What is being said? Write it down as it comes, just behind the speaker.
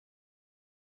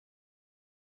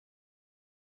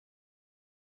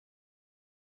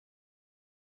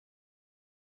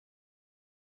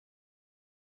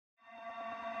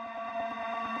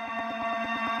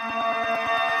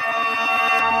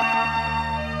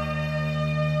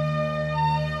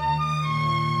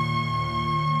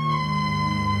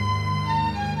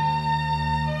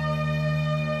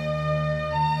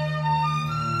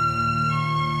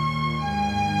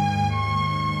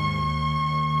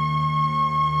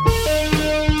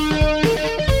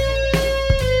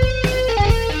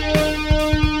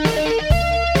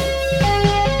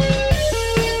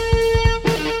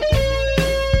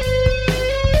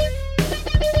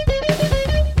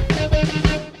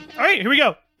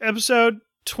episode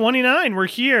 29. We're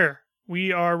here.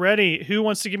 We are ready. Who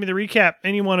wants to give me the recap?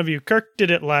 Any one of you. Kirk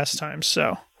did it last time,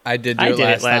 so. I did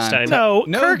it last time. No,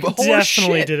 Kirk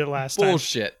definitely did it last time.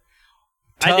 Bullshit.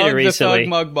 I did it recently. The Thug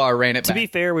Mug Bar ran it To back. be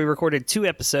fair, we recorded 2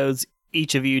 episodes.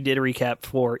 Each of you did a recap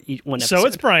for each one episode. So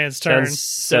it's Brian's turn.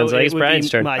 Sounds like it's Brian's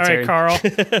turn. All right, Carl.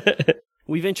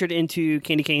 We ventured into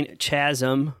Candy Cane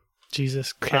Chasm.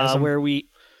 Jesus, chasm. Where we...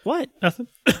 What? Nothing.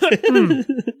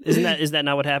 Is that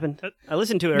not what happened? I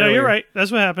listened to it earlier. No, you're right.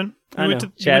 That's what happened. We went to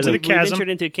the chasm. We ventured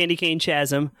into Candy Cane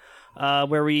Chasm,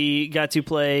 where we got to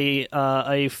play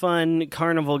a fun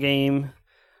carnival game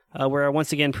where I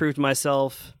once again proved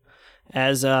myself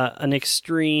as an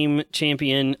extreme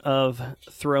champion of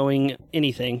throwing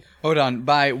anything. Hold on.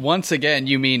 By once again,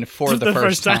 you mean for the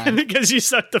first time. Because you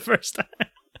sucked the first time.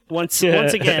 Once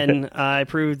again, I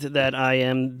proved that I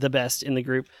am the best in the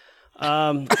group.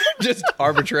 Just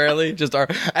arbitrarily,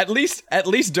 at least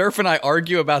Durf and I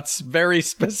argue about very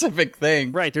specific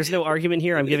things. Right, there's no argument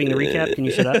here. I'm giving the recap. Can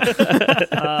you shut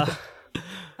up?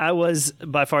 I was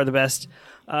by far the best.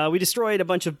 We destroyed a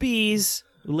bunch of bees,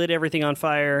 lit everything on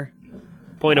fire.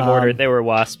 Point of order, they were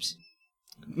wasps.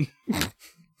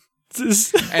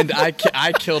 And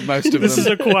I killed most of them. This is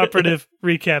a cooperative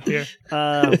recap here.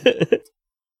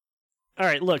 All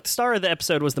right, look, the star of the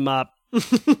episode was the mop.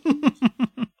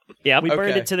 Yeah, we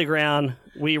burned it to the ground.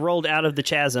 We rolled out of the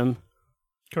chasm.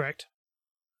 Correct.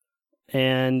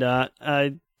 And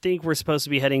I think we're supposed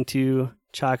to be heading to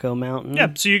Chaco Mountain.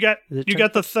 Yeah, so you got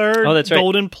the third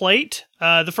golden plate.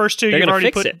 The first 2 you've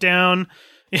already put down.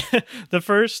 The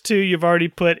first 2 you've already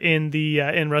put in the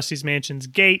in Rusty's Mansion's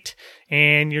gate,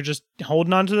 and you're just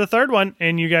holding on to the third one.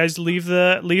 And you guys leave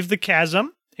the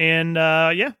chasm. And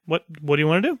what do you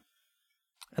want to do?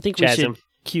 I think we should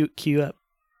queue up.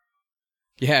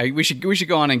 Yeah, we should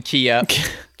go on and key up.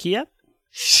 Key up?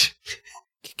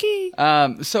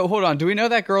 So hold on. Do we know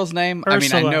that girl's name?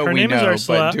 Ursula. I mean, I know Her we name know, is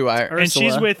Ursula, but do I? And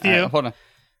she's with you. Hold on.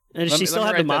 And does she still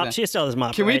have the mop? She still has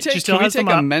mop. Can we take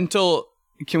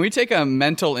Can we take a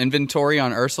mental inventory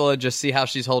on Ursula? Just see how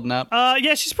she's holding up.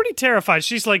 Yeah, she's pretty terrified.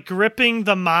 She's like gripping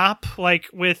the mop, like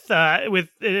with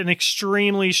an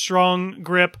extremely strong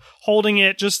grip, holding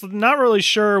it. Just not really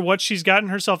sure what she's gotten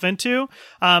herself into.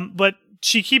 But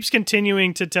she keeps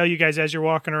continuing to tell you guys as you're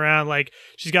walking around, like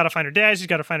she's got to find her dad. She's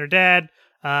got to find her dad.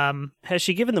 Has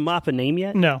she given the mop a name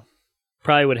yet? No.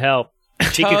 Probably would help.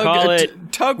 She could call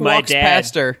it Tug my walks dad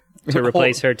past her to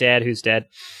replace her dad who's dead.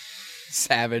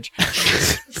 Savage.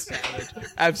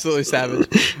 Absolutely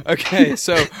savage. Okay,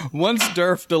 so once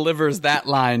Durf delivers that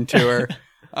line to her,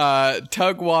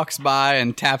 Tug walks by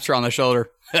and taps her on the shoulder.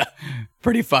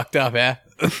 Pretty fucked up, eh?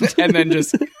 And then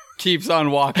just keeps on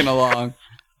walking along.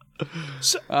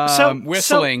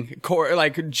 Whistling,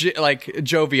 like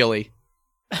jovially.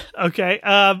 Okay.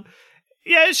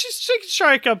 Yeah, she can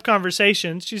strike up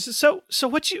conversations. She says, "So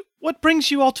what brings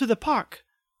you all to the park?"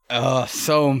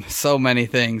 So many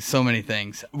things. So many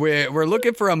things. We're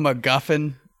looking for a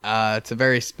MacGuffin. It's a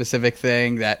very specific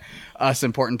thing that us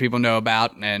important people know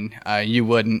about, and you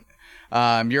wouldn't.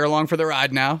 You're along for the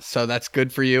ride now, so that's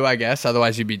good for you, I guess.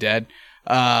 Otherwise, you'd be dead.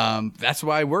 That's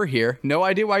why we're here. No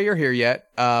idea why you're here yet.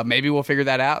 Maybe we'll figure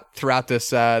that out throughout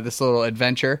this little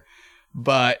adventure.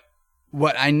 But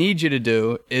what I need you to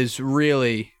do is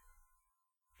really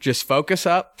just focus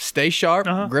up, stay sharp,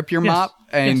 grip your mop,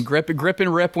 and grip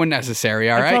and rip when necessary.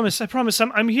 All right. I promise.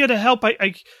 I'm here to help.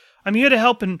 I'm here to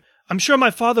help, and I'm sure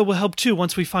my father will help too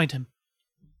once we find him.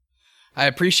 I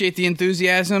appreciate the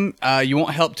enthusiasm. You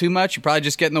won't help too much. You probably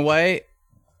just get in the way.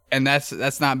 And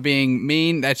that's not being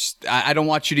mean. I don't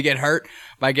want you to get hurt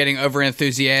by getting over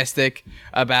enthusiastic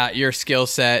about your skill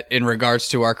set in regards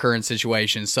to our current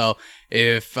situation. So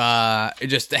if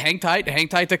just hang tight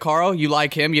to Carl. You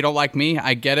like him, you don't like me.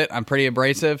 I get it. I'm pretty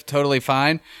abrasive. Totally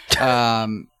fine.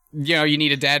 You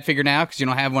need a dad figure now because you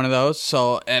don't have one of those.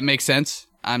 So it makes sense.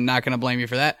 I'm not going to blame you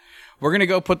for that. We're going to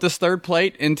go put this third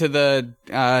plate into the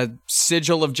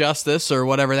sigil of justice or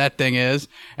whatever that thing is.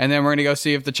 And then we're going to go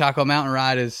see if the Chaco Mountain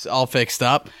ride is all fixed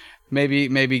up.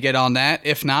 Maybe get on that.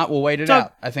 If not, we'll wait it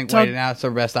out. I think waiting out is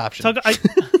our best option.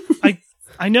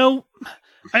 I know.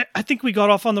 I think we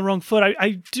got off on the wrong foot.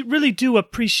 I really do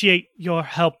appreciate your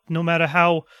help, no matter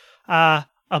how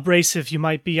abrasive you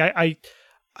might be. I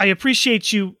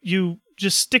appreciate you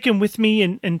just sticking with me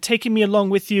and taking me along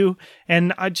with you.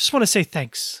 And I just want to say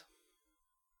thanks.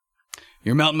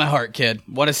 You're melting my heart, kid.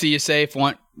 Want to see you safe.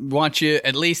 Want you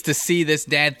at least to see this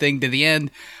dad thing to the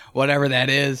end, whatever that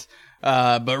is.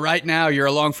 But right now, you're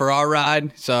along for our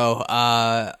ride, so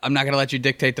I'm not going to let you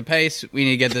dictate the pace. We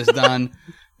need to get this done.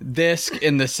 Disc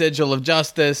in the sigil of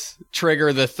justice.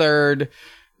 Trigger the third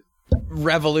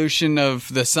revolution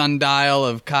of the sundial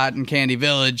of Cotton Candy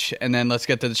Village, and then let's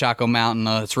get to the Choco Mountain.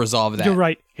 Let's resolve that. You're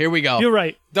right. Here we go. You're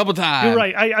right. Double time. You're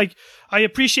right. I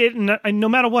appreciate it, and no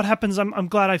matter what happens, I'm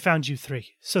glad I found you three.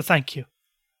 So thank you.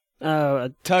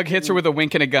 Tug hits her with a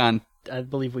wink and a gun. I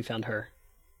believe we found her.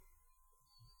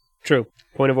 True.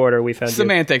 Point of order, we found you.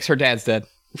 Semantics. Her dad's dead.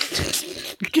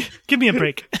 Give me a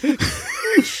break.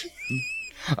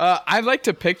 I'd like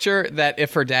to picture that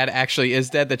if her dad actually is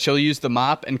dead, that she'll use the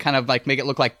mop and kind of like make it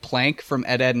look like Plank from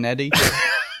Ed, Ed, and Eddie.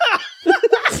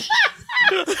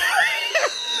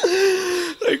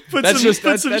 Put That's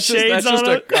some just shades on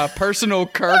it. a personal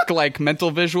Kirk like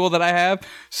mental visual that I have.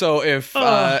 So if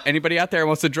anybody out there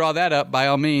wants to draw that up, by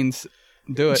all means,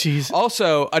 do it. Jeez.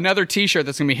 Also, another T-shirt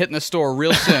that's gonna be hitting the store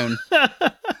real soon.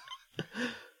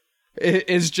 It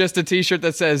is just a T-shirt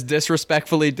that says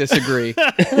 "disrespectfully disagree."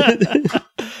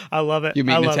 I love it. You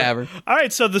meet I in a love it. tavern. All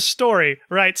right, so the story,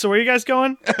 right? So where are you guys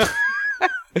going?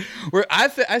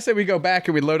 I say we go back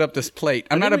and we load up this plate.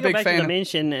 I'm not a big Go back fan. to the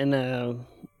mansion and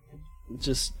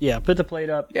just put the plate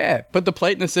up. Yeah, put the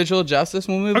plate in the sigil of justice.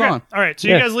 We'll move Okay. on. All right. So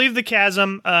you guys leave the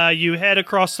chasm. You head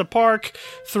across the park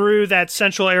through that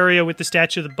central area with the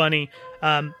statue of the bunny,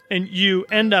 and you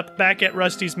end up back at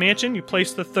Rusty's mansion. You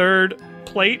place the third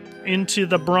plate into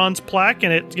the bronze plaque,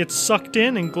 and it gets sucked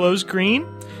in and glows green.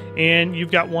 And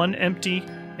you've got one empty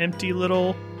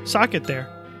little socket there.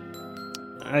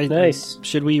 Nice.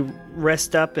 Should we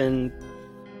rest up and?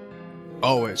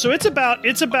 Always. So it's about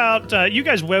you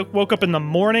guys woke up in the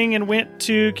morning and went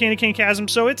to Candy Cane Chasm,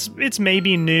 so it's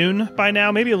maybe noon by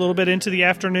now, maybe a little bit into the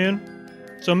afternoon.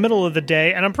 So middle of the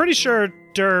day, and I'm pretty sure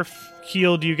Durf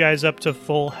healed you guys up to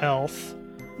full health.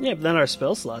 Yeah, but then our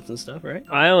spell slots and stuff, right?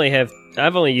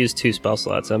 I've only used 2 spell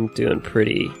slots. I'm doing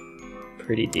pretty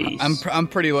decent. I'm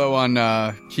pretty low on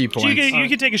key So points. you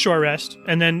could take a short rest,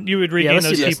 and then you would regain let's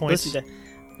those do key this. points. Let's do that.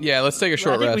 Yeah, let's take a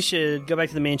short I think we rest. should go back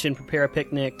to the mansion, prepare a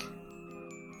picnic.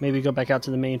 Maybe go back out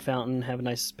to the main fountain, have a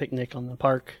nice picnic on the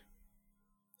park.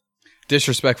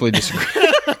 Disrespectfully disagree.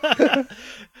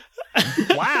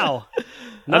 Wow.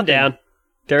 I'm down.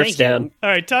 Durf's Thank you. down. All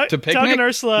right, Tug picnic? and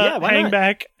Ursula Yeah, why hang not?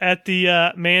 back at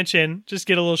the mansion, just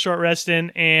get a little short rest in,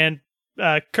 and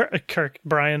Carl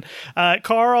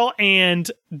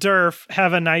and Durf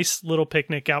have a nice little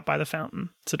picnic out by the fountain.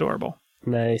 It's adorable.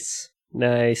 Nice.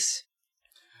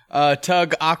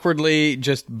 Tug awkwardly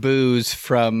just boos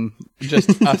from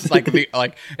just us, like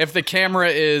if the camera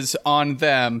is on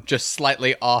them, just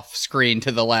slightly off screen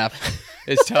to the left,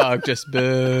 is Tug just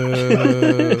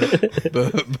boo,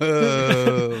 boo,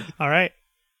 boo. All right,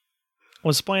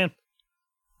 what's the plan?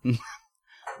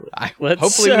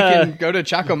 Hopefully we can go to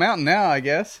Choco Mountain now, I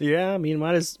guess. Yeah, I mean,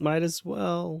 might as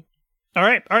well. All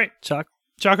right,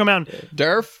 Choco Mountain.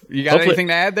 Durf, you got Hopefully- anything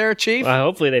to add there, Chief?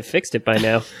 Hopefully they fixed it by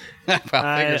now. Well,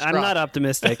 fingers I'm crossed. not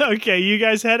optimistic. Okay, you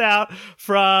guys head out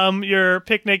from your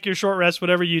picnic, your short rest,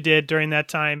 whatever you did during that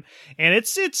time, and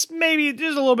it's maybe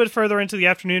just a little bit further into the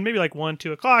afternoon, maybe like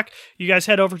 1-2 o'clock. You guys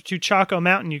head over to Choco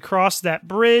Mountain. You cross that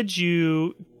bridge.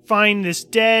 You find this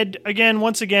dead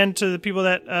once again to the people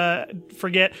that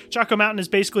forget, Choco Mountain is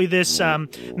basically this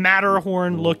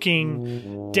Matterhorn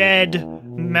looking dead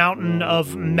mountain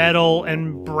of metal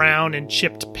and brown and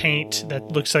chipped paint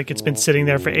that looks like it's been sitting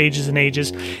there for ages and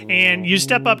ages. And you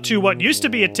step up to what used to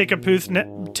be a ticket booth,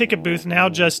 now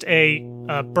just a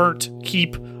burnt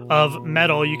heap of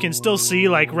metal. You can still see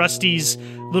like Rusty's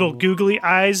little googly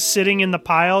eyes sitting in the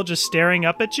pile, just staring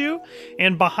up at you.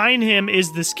 And behind him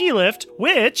is the ski lift,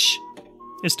 which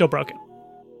is still broken.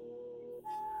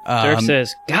 Durf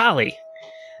says, golly,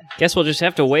 guess we'll just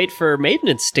have to wait for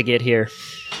maintenance to get here.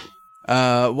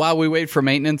 While we wait for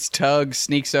maintenance, Tug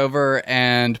sneaks over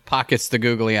and pockets the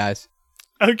googly eyes.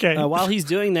 Okay. While he's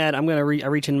doing that, I'm gonna I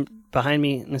reach in behind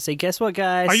me and I say, "Guess what,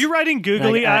 guys?" Are you writing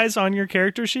googly I- eyes on your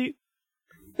character sheet?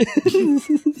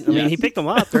 I mean, he picked them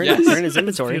up. They're in his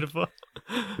inventory. Beautiful.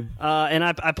 And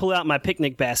I pull out my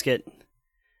picnic basket,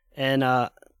 and I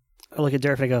look at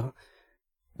Durf and I go,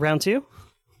 "Round 2?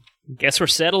 Guess we're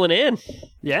settling in.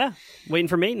 Yeah, waiting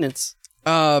for maintenance."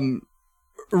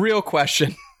 Real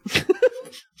question.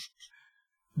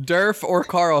 Durf or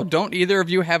Carl, don't either of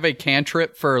you have a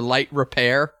cantrip for light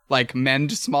repair, like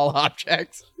mend small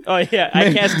objects? Oh yeah,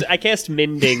 I cast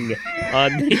mending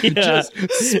on the Just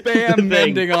spam thing.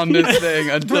 mending on this thing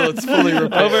until it's fully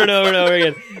repaired. over and over and over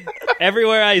again.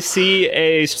 Everywhere I see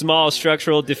a small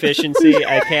structural deficiency,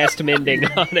 I cast mending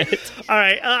on it. All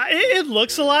right. It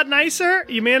looks a lot nicer.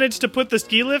 You managed to put the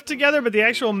ski lift together, but the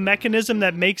actual mechanism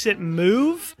that makes it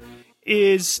move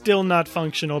is still not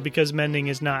functional because mending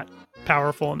is not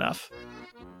powerful enough.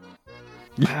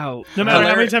 Wow. No matter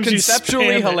how many times you Conceptually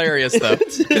spam it. hilarious, though.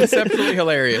 Conceptually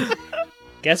hilarious.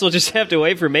 Guess we'll just have to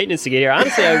wait for maintenance to get here.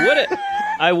 Honestly,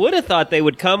 I would have thought they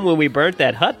would come when we burnt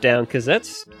that hut down, because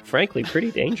that's frankly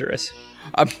pretty dangerous.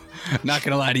 I'm not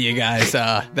gonna lie to you guys.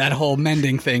 That whole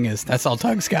mending thing that's all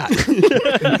Tug's got.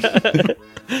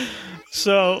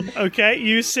 So, okay,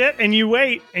 you sit and you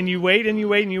wait, and you wait, and you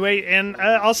wait, and you wait, and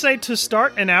I'll say to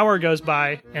start, an hour goes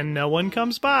by, and no one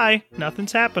comes by.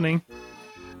 Nothing's happening.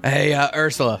 Hey,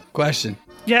 Ursula, question.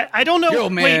 Yeah, I don't know. Yo,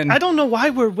 man. Wait, I don't know why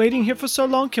we're waiting here for so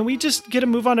long. Can we just get a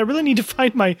move on? I really need to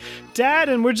find my dad,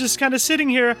 and we're just kind of sitting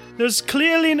here. There's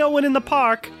clearly no one in the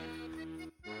park.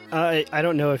 I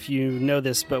don't know if you know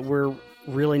this, but we're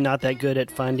really not that good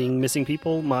at finding missing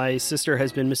people. My sister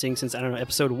has been missing since, I don't know,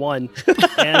 episode 1,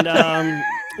 and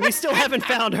we still haven't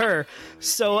found her.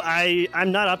 So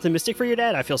I'm not optimistic for your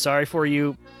dad. I feel sorry for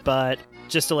you, but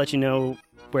just to let you know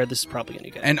where this is probably going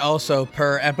to go. And also,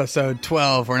 per episode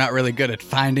 12, we're not really good at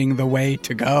finding the way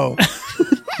to go.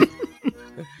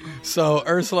 So,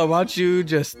 Ursula, why don't you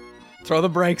just throw the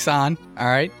brakes on, all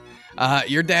right?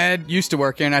 Your dad used to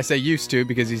work here, and I say used to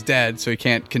because he's dead, so he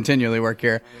can't continually work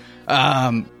here.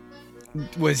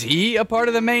 Was he a part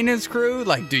of the maintenance crew?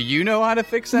 Like, do you know how to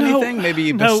fix anything? Maybe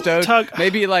you bestowed, Tug.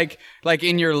 maybe like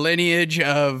in your lineage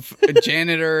of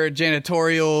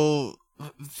janitorial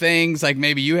things, like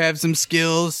maybe you have some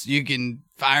skills, you can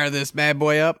fire this bad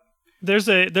boy up. There's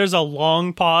a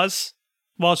long pause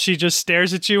while she just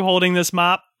stares at you holding this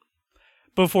mop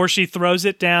before she throws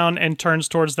it down and turns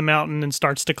towards the mountain and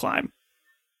starts to climb.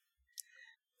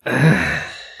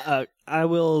 I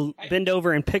will bend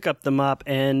over and pick up the mop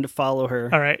and follow her.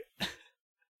 All right.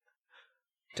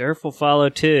 Durf will follow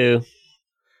too.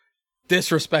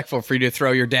 Disrespectful for you to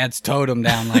throw your dad's totem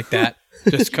down like that.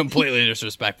 Just completely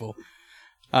disrespectful.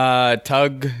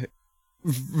 Tug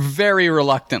very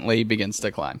reluctantly begins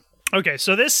to climb. Okay,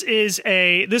 so this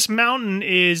mountain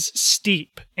is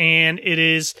steep, and it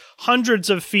is hundreds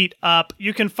of feet up.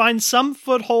 You can find some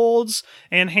footholds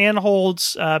and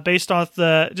handholds based off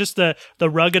the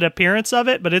rugged appearance of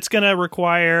it, but it's going to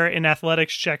require an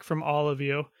athletics check from all of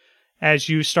you as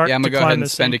you start to climb this. Yeah, I'm going to go ahead and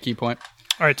spend a key point.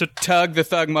 All right, so Tug, the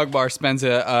Thug Mugbar, spends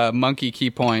a monkey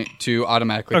key point to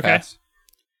automatically pass.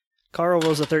 Carl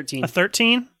rolls a 13. A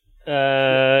 13?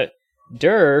 Durf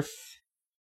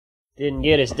didn't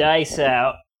get his dice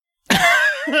out.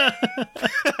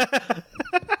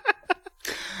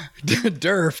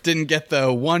 Durf didn't get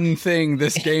the one thing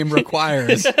this game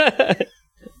requires.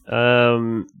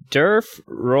 Durf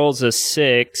rolls a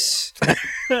 6,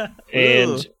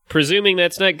 and presuming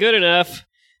that's not good enough,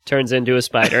 turns into a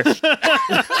spider.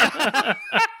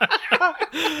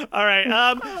 All right.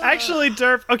 Actually,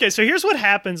 Durf. Okay, so here's what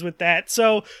happens with that.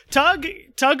 So Tug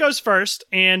goes first,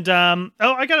 and I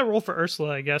got to roll for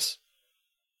Ursula, I guess.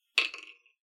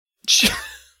 She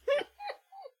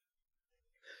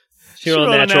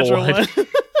rolled a natural one.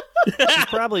 She's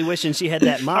probably wishing she had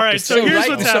that mop. All right, so here's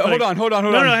what's happening. Hold on.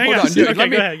 No, hang on. Dude,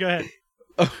 okay, go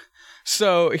ahead.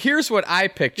 So here's what I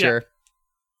picture.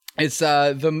 Yeah. It's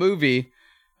the movie,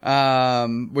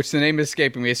 which the name is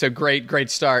escaping me. So great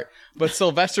start. But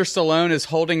Sylvester Stallone is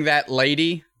holding that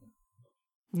lady.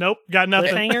 Nope, got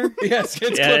nothing. Cliffhanger? Yes,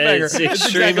 it's Cliffhanger. It's It's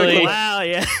extremely. Wow,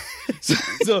 yeah.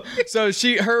 So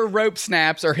her rope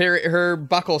snaps or her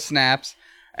buckle snaps,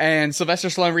 and Sylvester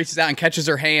Stallone reaches out and catches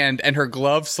her hand, and her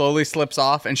glove slowly slips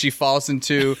off, and she falls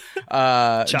into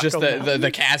just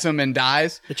the chasm and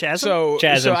dies. The chasm?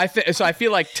 So I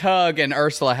feel like Tug and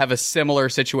Ursula have a similar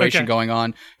situation going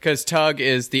on, because Tug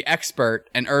is the expert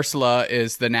and Ursula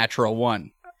is the natural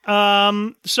one.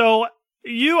 So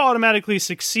you automatically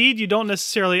succeed. You don't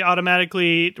necessarily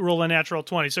automatically roll a natural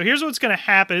 20. So here's what's going to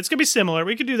happen. It's going to be similar.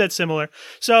 We could do that similar.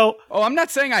 So, I'm not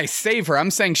saying I save her.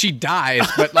 I'm saying she dies,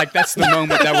 but like that's the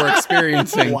moment that we're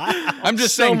experiencing. Wow. I'm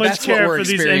just so saying much that's what care we're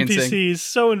for experiencing. these NPCs.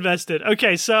 So invested.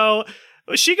 Okay, so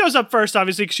she goes up first,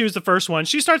 obviously, because she was the first one.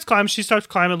 She starts climbing.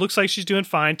 It looks like she's doing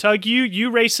fine. Tug, you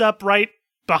race up right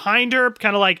behind her,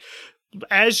 kind of like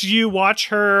as you watch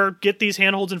her get these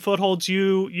handholds and footholds,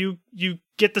 you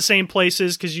get the same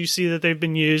places because you see that they've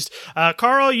been used.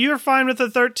 Carl, you're fine with a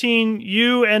 13.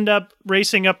 You end up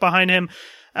racing up behind him.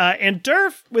 And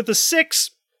Durf, with a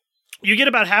 6, you get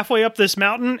about halfway up this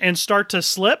mountain and start to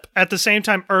slip. At the same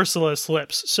time, Ursula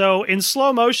slips. So in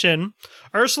slow motion,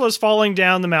 Ursula's falling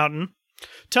down the mountain.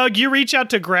 Tug, you reach out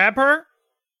to grab her,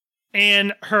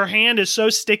 and her hand is so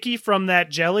sticky from that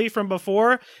jelly from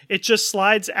before, it just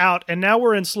slides out. And now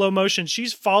we're in slow motion.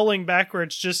 She's falling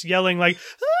backwards, just yelling like,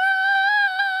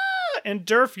 "Ah!" And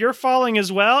Durf, you're falling as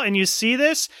well, and you see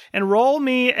this, and roll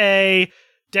me a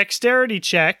dexterity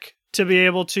check to be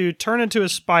able to turn into a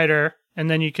spider, and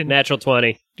then you can... Natural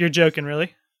 20. You're joking,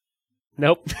 really?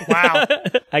 Nope. Wow.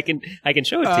 I can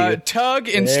show it to you. Tug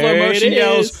in There slow motion it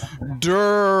yells, is.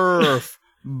 "Durf,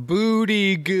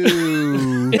 booty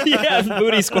goo." Yeah,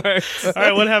 booty squirts. All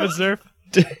right, what happens, Durf?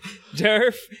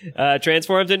 Durf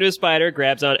transforms into a spider,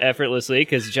 grabs on effortlessly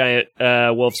because giant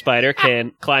wolf spider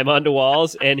can climb onto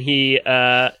walls, and he,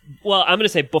 well, I'm going to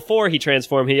say before he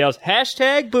transforms, he yells,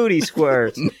 #booty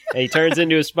squirts, and he turns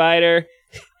into a spider,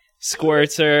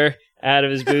 squirts her out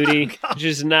of his booty, which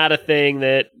is not a thing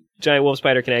that giant wolf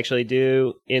spider can actually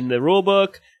do in the rule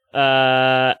book,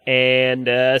 and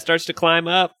starts to climb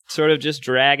up, sort of just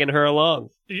dragging her along.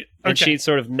 Okay. And she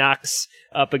sort of knocks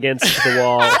up against the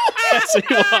wall as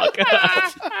we walk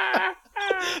up.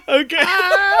 Okay.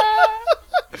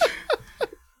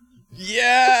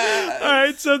 Yeah. All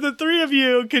right, so the three of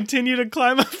you continue to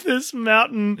climb up this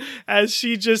mountain as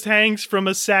she just hangs from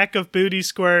a sack of booty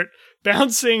squirt,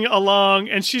 bouncing along,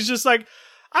 and she's just like,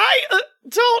 I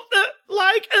don't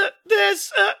like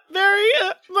this very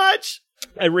much.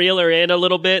 I reel her in a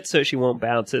little bit so she won't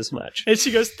bounce as much. And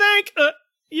she goes, thank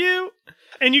you.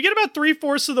 And you get about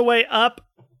 3/4 of the way up,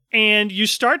 and you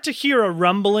start to hear a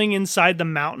rumbling inside the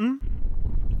mountain.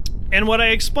 And what I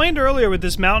explained earlier with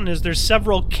this mountain is there's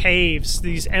several caves,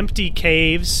 these empty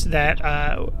caves that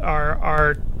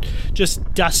are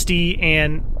just dusty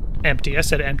and empty. I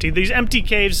said empty. These empty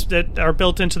caves that are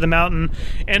built into the mountain.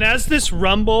 And as this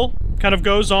rumble kind of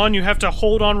goes on, you have to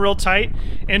hold on real tight.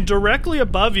 And directly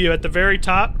above you at the very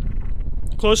top,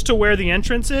 close to where the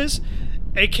entrance is,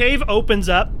 a cave opens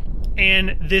up,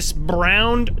 and this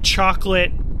browned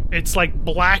chocolate, it's like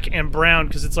black and brown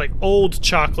because it's like old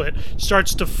chocolate,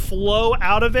 starts to flow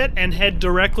out of it and head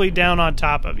directly down on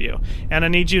top of you. And I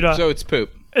need you to... So it's poop.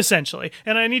 Essentially.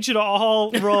 And I need you to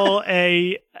all roll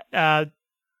a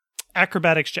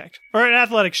acrobatics check. Or an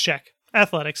athletics check.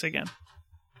 Athletics again.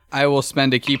 I will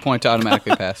spend a key point to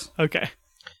automatically pass. Okay.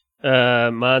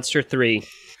 Monster 3.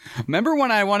 Remember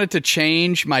when I wanted to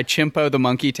change my Chimpo the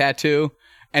monkey tattoo,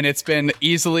 and it's been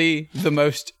easily the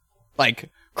most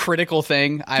critical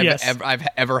thing I've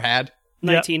ever had?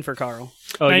 19 for Carl.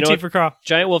 Oh, 19 for Carl.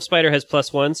 Giant wolf spider has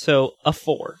 +1, so a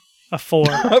 4. A 4.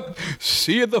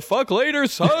 See you the fuck later,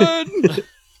 son.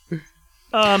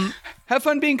 Have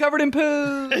fun being covered in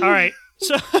poo. All right.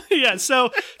 So yeah,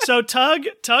 so Tug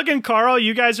and Carl,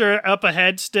 you guys are up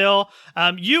ahead still.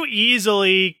 You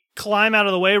easily climb out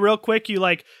of the way real quick. You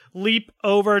leap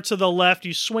over to the left,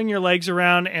 you swing your legs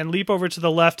around and leap over to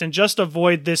the left and just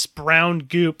avoid this brown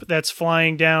goop that's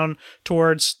flying down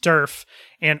towards Durf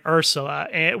and Ursula,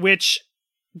 which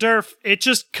Durf, it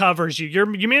just covers you.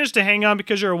 You managed to hang on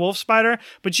because you're a wolf spider,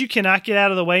 but you cannot get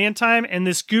out of the way in time, and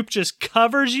this goop just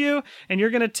covers you, and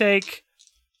you're gonna take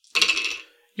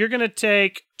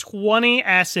 20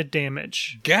 acid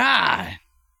damage. God.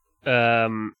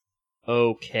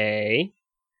 Okay.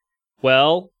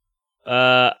 Well,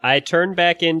 I turn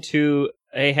back into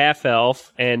a half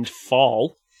elf and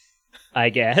fall, I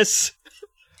guess.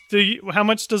 How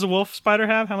much does a wolf spider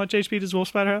have? How much HP does a wolf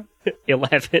spider have?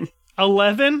 11.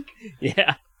 11?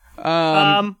 Yeah.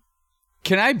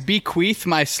 Can I bequeath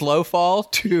my slow fall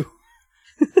to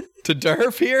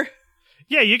Durf here?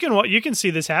 Yeah, you can see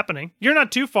this happening. You're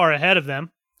not too far ahead of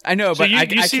them. I know, So but you I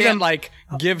see can't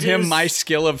them- give him my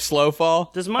skill of slow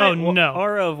fall. Does my no.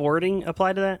 aura of warding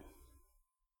apply to that?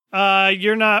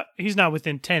 He's not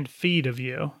within 10 feet of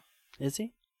you. Is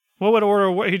he? What would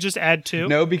order? He just add 2?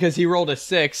 No, because he rolled a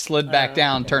 6, slid back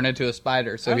down, turned into a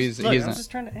spider. So he's I was not.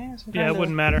 just trying to ask. Yeah, it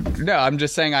wouldn't matter. No, I'm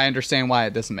just saying I understand why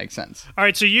it doesn't make sense. All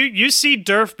right, so you see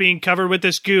Durf being covered with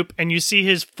this goop, and you see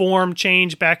his form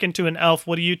change back into an elf.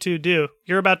 What do you two do?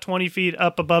 You're about 20 feet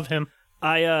up above him.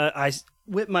 I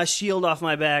whip my shield off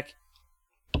my back.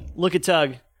 Look at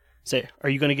Tug. Say, are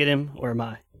you going to get him or am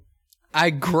I? I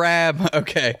grab.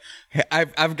 Okay,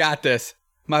 I've got this.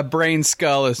 My brain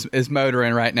skull is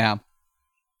motoring right now.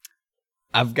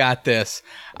 I've got this.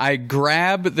 I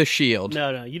grab the shield.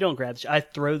 No, you don't grab the shield. I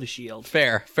throw the shield.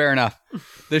 Fair enough.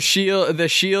 The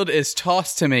shield is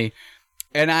tossed to me,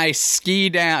 and I ski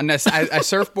down. I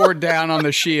surfboard down on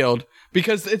the shield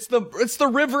because it's the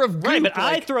river of goop. Right, but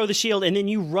I throw the shield and then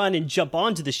you run and jump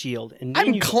onto the shield. And then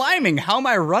I'm climbing. How am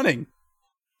I running?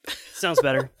 Sounds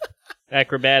better.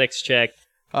 Acrobatics check.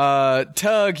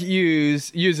 Tug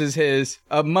uses his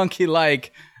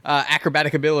monkey-like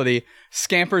acrobatic ability,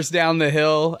 scampers down the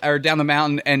hill or down the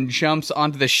mountain, and jumps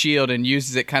onto the shield and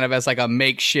uses it kind of as a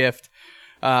makeshift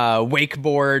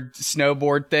wakeboard,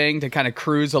 snowboard thing to kind of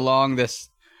cruise along this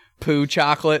poo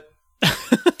chocolate.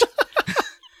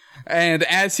 And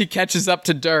as he catches up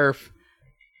to Durf,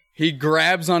 he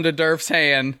grabs onto Durf's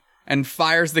hand and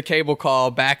fires the cable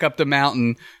call back up the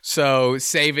mountain, so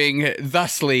saving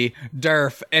thusly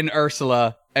Durf and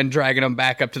Ursula and dragging them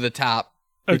back up to the top.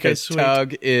 Okay, Because sweet.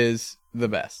 Tug is the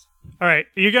best. All right,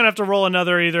 you're going to have to roll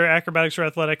another either acrobatics or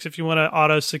athletics if you want to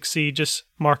auto-succeed. Just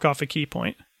mark off a key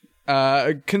point.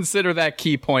 Consider that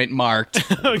key point marked.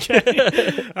 Okay.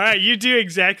 All right, you do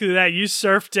exactly that. You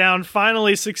surf down,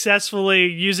 finally successfully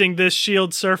using this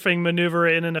shield surfing maneuver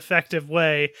in an effective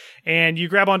way, and you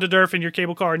grab onto Durf in your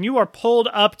cable car, and you are pulled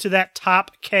up to that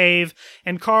top cave.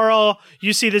 And Carl,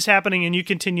 you see this happening, and you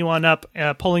continue on up,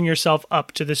 pulling yourself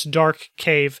up to this dark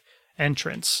cave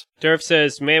entrance. Durf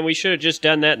says, man, we should have just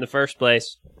done that in the first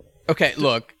place. Okay,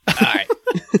 look. All right.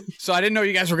 So I didn't know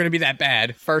you guys were going to be that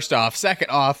bad, first off. Second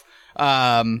off,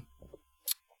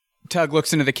 Tug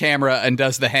looks into the camera and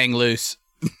does the hang loose.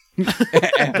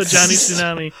 The Johnny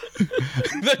Tsunami.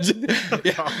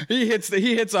 Yeah,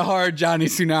 he hits a hard Johnny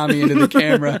Tsunami into the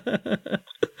camera.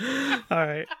 All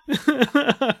right.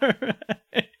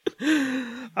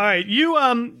 All right.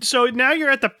 You so now you're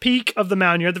at the peak of the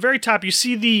mountain. You're at the very top. You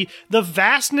see the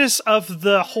vastness of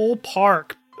the whole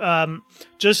park.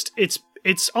 Just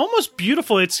it's almost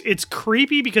beautiful. It's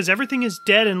creepy because everything is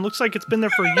dead and looks like it's been there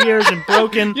for years and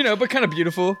broken. But kind of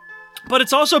beautiful. But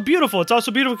it's also beautiful. It's also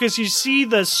beautiful because you see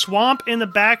the swamp in the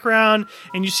background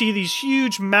and you see these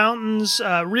huge mountains,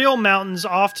 real mountains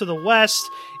off to the west,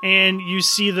 and you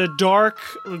see the dark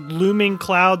looming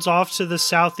clouds off to the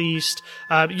southeast.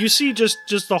 You see just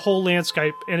the whole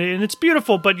landscape, and it's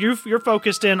beautiful, but you're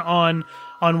focused in on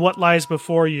what lies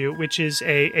before you, which is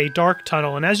a dark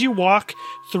tunnel. And as you walk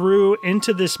through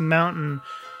into this mountain,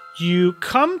 you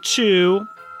come to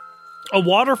a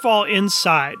waterfall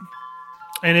inside.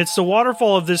 And it's the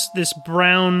waterfall of this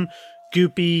brown,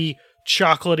 goopy,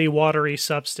 chocolatey, watery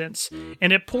substance.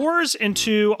 And it pours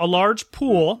into a large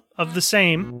pool of the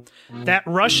same that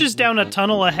rushes down a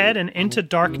tunnel ahead and into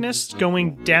darkness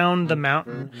going down the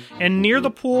mountain. And near the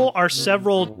pool are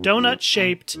several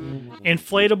donut-shaped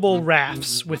inflatable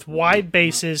rafts with wide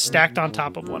bases stacked on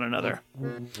top of one another.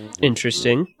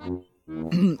 Interesting.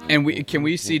 And can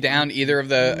we see down either of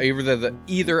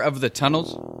the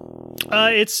tunnels?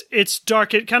 It's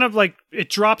dark. It kind of like it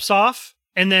drops off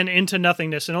and then into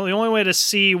nothingness. And the only way to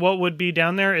see what would be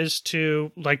down there is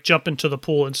to like jump into the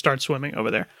pool and start swimming over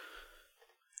there.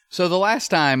 So the last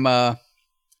time a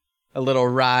little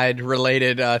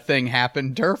ride-related thing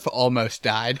happened, Durf almost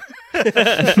died.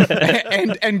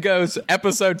 and goes,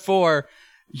 episode 4,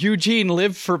 Eugene,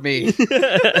 live for me.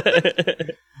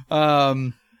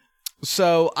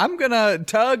 So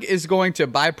Tug is going to,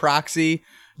 by proxy,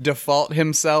 default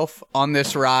himself on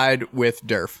this ride with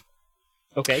Durf.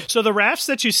 Okay. So the rafts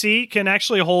that you see can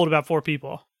actually hold about 4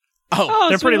 people. Oh,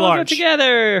 they're so pretty we all go large.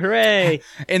 together. Hooray.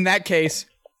 in that case,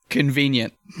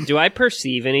 convenient. Do I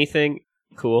perceive anything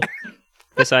cool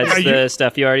besides the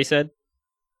stuff you already said?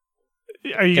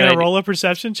 Are you Can going I to roll a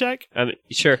perception check?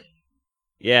 Sure.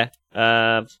 Yeah.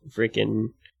 Freaking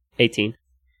 18.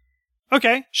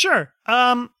 Okay, sure.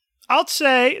 I'll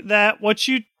say that what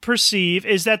you perceive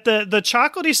is that the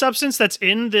chocolatey substance that's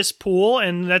in this pool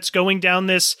and that's going down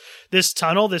this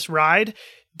tunnel, this ride,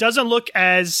 doesn't look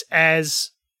as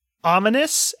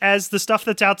ominous as the stuff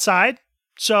that's outside.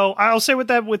 So I'll say with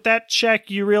that check,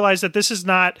 you realize that this is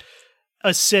not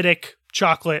acidic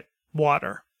chocolate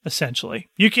water. Essentially,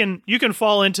 you can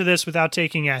fall into this without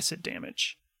taking acid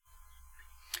damage.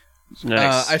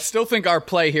 Nice. I still think our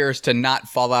play here is to not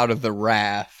fall out of the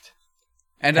raft.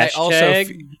 And Hashtag I also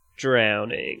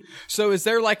drowning. So is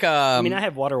there like I mean, I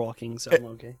have water walking, so I'm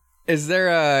okay. Is there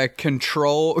a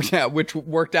control? Yeah, which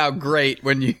worked out great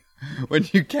when you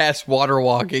cast water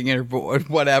walking or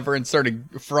whatever and started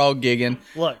frog gigging.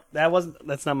 Look,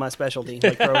 that's not my specialty,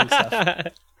 like throwing stuff.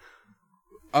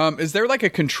 Is there like a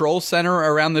control center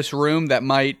around this room that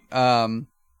might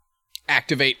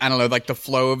activate, I don't know, like the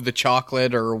flow of the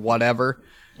chocolate or whatever?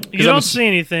 You don't see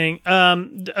anything.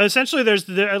 Essentially, there's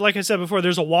like I said before,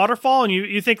 there's a waterfall, and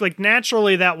you think like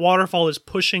naturally that waterfall is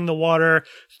pushing the water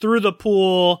through the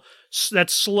pool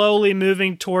that's slowly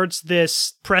moving towards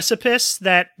this precipice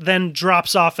that then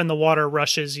drops off and the water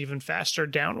rushes even faster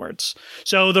downwards.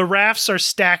 So the rafts are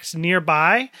stacked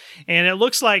nearby, and it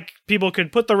looks like people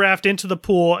could put the raft into the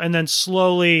pool and then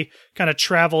slowly kind of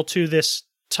travel to this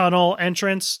tunnel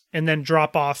entrance and then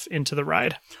drop off into the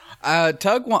ride.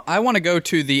 Tug, I want to go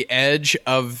to the edge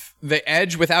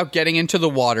without getting into the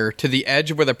water, to the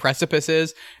edge where the precipice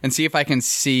is, and see if I can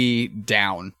see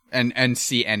down and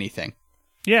see anything.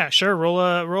 Yeah, sure. Roll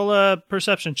a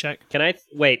perception check Can I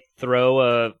throw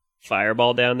a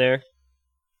fireball down there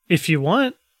if you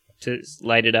want to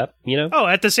light it up? Oh,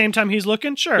 at the same time he's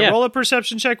looking. Sure. Yeah. Roll a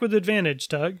perception check with advantage,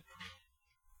 Tug.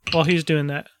 while he's doing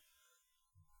that?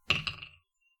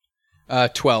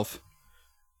 12.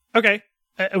 Okay.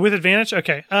 With advantage?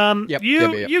 Okay. Yep.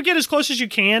 You get as close as you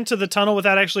can to the tunnel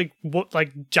without actually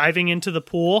jiving into the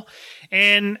pool.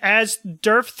 And as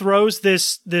Durf throws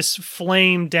this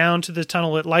flame down to the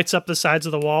tunnel, it lights up the sides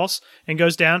of the walls and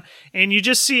goes down. And you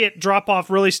just see it drop off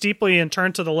really steeply and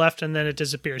turn to the left, and then it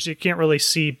disappears. You can't really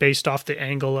see based off the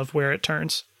angle of where it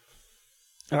turns.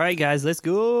 All right, guys, let's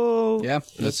go. Yeah,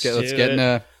 let's get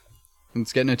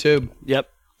do in a tube. Yep.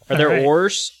 Are there All right.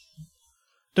 oars?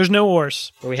 There's no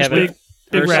oars. Or we Just have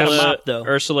big rafts. mop, though.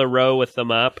 Ursula row with the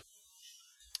mop.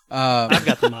 I've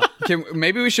got them up.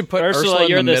 Maybe we should put Ursula, in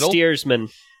you're the the middle. steersman.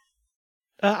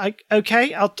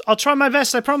 Okay, I'll try my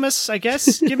best. I promise. I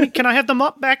guess. Can I have the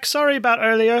mop back? Sorry about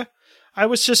earlier. I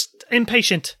was just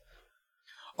impatient.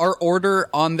 Our order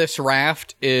on this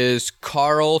raft is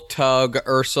Carl, Tug,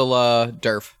 Ursula,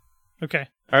 Durf. Okay.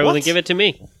 All right, well, What? then give it to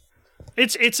me.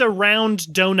 It's a round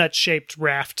donut shaped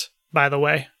raft, by the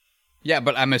way. Yeah,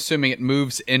 but I'm assuming it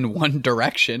moves in one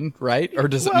direction, right? Or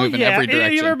does it move in every You ever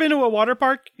direction? been to a water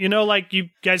park? You know, like you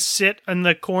guys sit in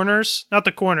the corners, not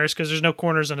the corners because there's no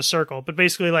corners in a circle, but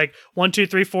basically like 1, 2,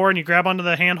 3, 4, and you grab onto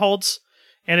the handholds,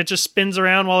 and it just spins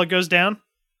around while it goes down.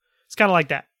 It's kind of like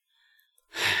that.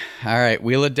 All right,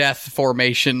 Wheel of Death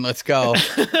formation. Let's go.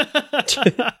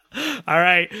 All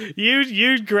right,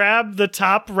 you grab the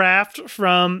top raft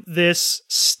from this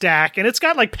stack, and it's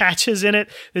got like patches in it.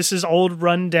 This is old,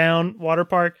 rundown water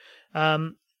park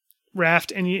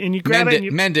raft, and you grab mend it. And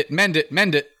you, mend it.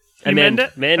 I You mend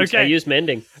it? Mend. Okay. I use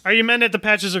mending. Are you mend it? The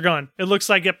patches are gone. It looks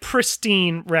like a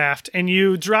pristine raft, and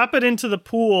you drop it into the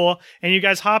pool, and you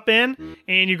guys hop in,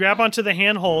 and you grab onto the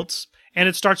handholds, and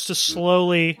it starts to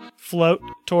slowly float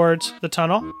towards the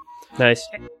tunnel. Nice.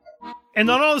 And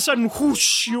then all of a sudden,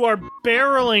 whoosh, you are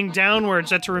barreling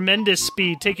downwards at tremendous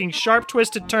speed, taking sharp,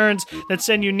 twisted turns that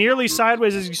send you nearly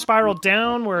sideways as you spiral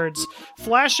downwards.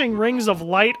 Flashing rings of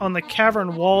light on the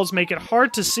cavern walls make it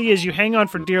hard to see as you hang on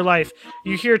for dear life.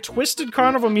 You hear twisted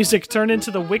carnival music turn into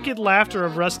the wicked laughter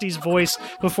of Rusty's voice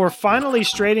before finally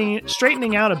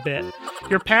straightening out a bit.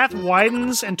 Your path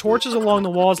widens and torches along the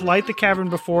walls light the cavern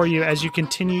before you as you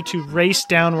continue to race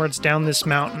downwards down this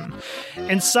mountain.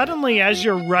 And suddenly, as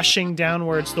you're rushing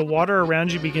downwards, the water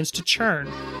around you begins to churn.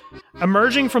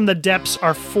 Emerging from the depths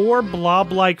are 4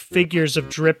 blob-like figures of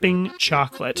dripping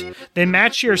chocolate. They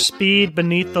match your speed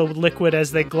beneath the liquid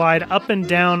as they glide up and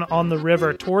down on the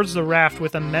river towards the raft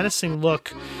with a menacing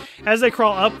look. As they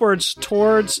crawl upwards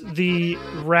towards the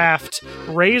raft,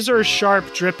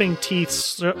 razor-sharp dripping teeth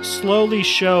slowly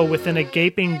show within a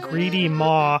gaping, greedy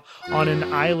maw on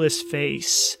an eyeless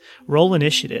face. Roll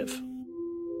initiative.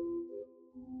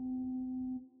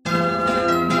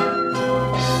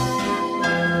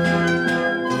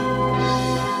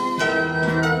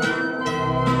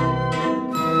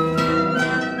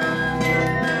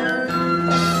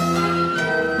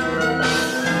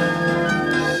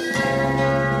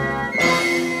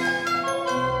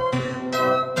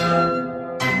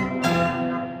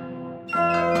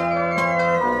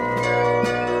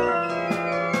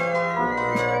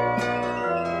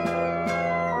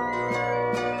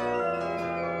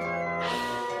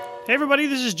 Hey everybody,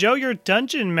 this is Joe, your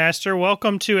Dungeon Master.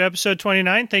 Welcome to episode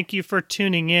 29. Thank you for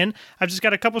tuning in. I've just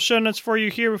got a couple show notes for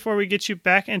you here before we get you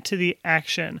back into the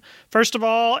action. First of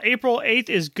all, April 8th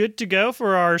is good to go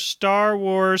for our Star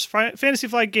Wars Fantasy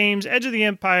Flight Games Edge of the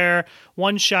Empire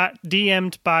one-shot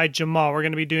DM'd by Jamal. We're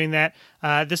going to be doing that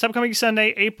this upcoming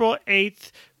Sunday, April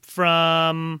 8th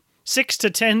from 6 to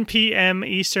 10 p.m.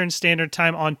 Eastern Standard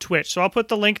Time on Twitch. So I'll put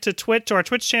the link to our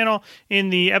Twitch channel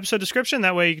in the episode description.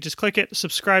 That way you can just click it,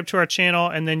 subscribe to our channel,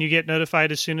 and then you get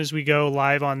notified as soon as we go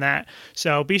live on that.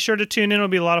 So be sure to tune in. It'll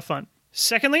be a lot of fun.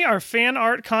 Secondly, our fan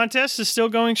art contest is still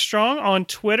going strong on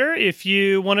Twitter. If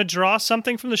you want to draw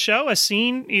something from the show, a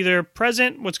scene, either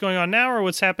present, what's going on now, or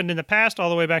what's happened in the past, all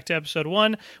the way back to episode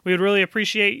 1, we would really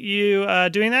appreciate you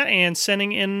doing that and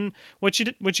sending in what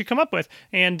you come up with.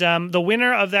 And the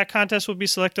winner of that contest will be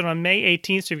selected on May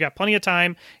 18th, so you've got plenty of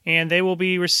time, and they will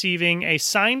be receiving a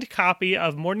signed copy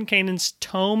of Mordenkainen's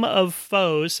Tome of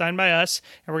Foes, signed by us,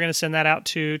 and we're going to send that out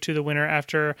to the winner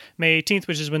after May 18th,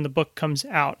 which is when the book comes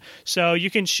out. So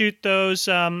you can shoot those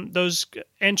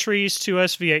entries to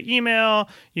us via email.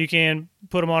 You can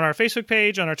put them on our Facebook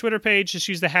page, on our Twitter page. Just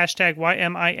use the hashtag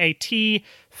YMIAT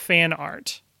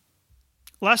fanart.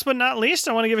 last but not least,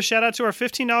 I want to give a shout out to our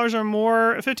 $15 or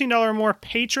more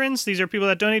patrons. These are people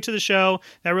that donate to the show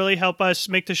that really help us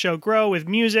make the show grow with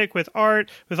music, with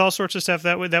art, with all sorts of stuff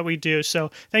that we do.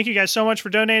 So thank you guys so much for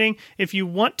donating. If you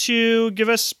want to give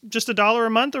us just $1 a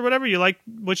month or whatever, you like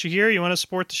what you hear, you want to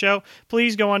support the show,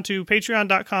 please go on to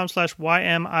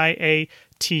patreon.com/YMIA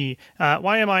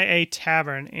YMIA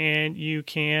Tavern, and you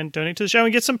can donate to the show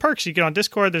and get some perks. You get on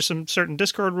Discord. There's some certain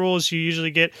Discord rules. You usually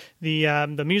get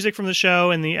the music from the show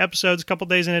and the episodes a couple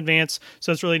days in advance,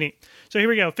 so it's really neat. So here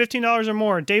we go. $15 or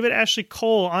more. David Ashley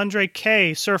Cole, Andre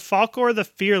K, Sir Falcor the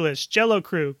Fearless, Jello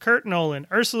Crew, Kurt Nolan,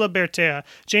 Ursula Bertea,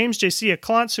 James J.C.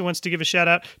 Klontz, who wants to give a shout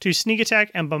out to Sneak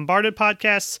Attack and Bombarded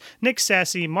Podcasts, Nick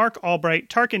Sassy, Mark Albright,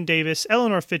 Tarkin Davis,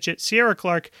 Eleanor Fitchett, Sierra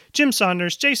Clark, Jim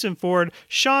Saunders, Jason Ford,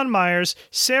 Sean Myers,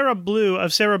 Sarah Blue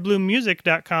of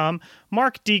SarahBlueMusic.com,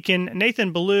 Mark Deacon,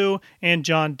 Nathan Ballou, and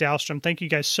John Dahlstrom. Thank you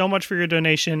guys so much for your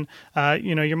donation.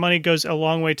 Your money goes a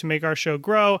long way to make our show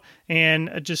grow, and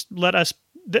just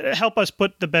help us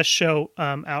put the best show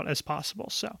out as possible.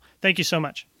 So thank you so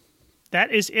much.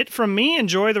 That is it from me.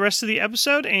 Enjoy the rest of the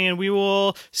episode, and we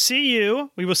will see you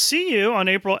on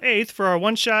April 8th for our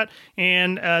one shot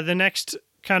and the next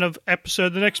kind of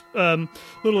episode. The next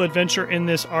little adventure in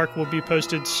this arc will be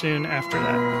posted soon after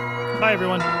that. Bye,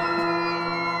 everyone.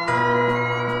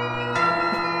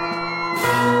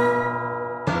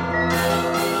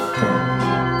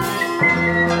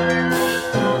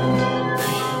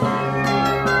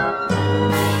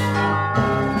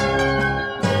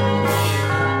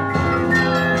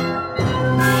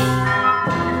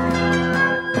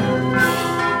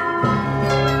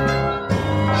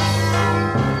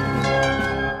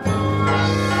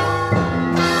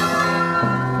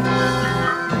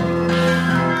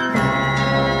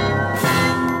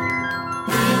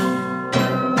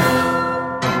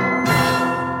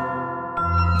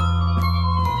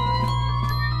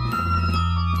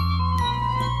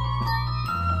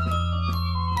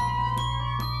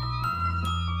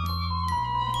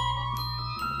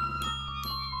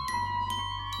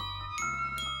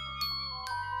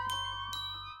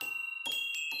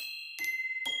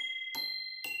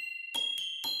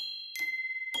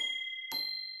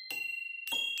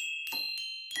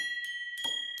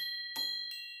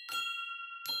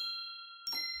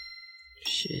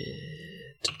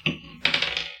 Shit.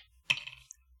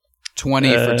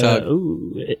 20 for Tug.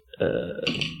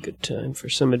 Good time for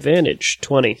some advantage.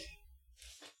 20.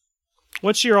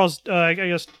 What's your all's? I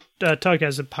guess Tug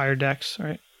has a higher dex,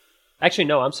 right? Actually,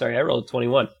 no, I'm sorry. I rolled a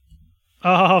 21.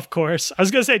 Oh, of course. I was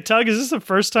going to say, Tug, is this the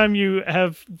first time you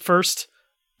have first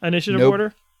initiative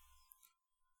order?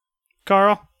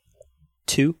 Carl?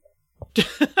 2.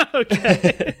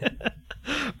 Okay.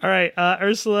 All right.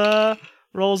 Ursula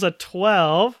rolls a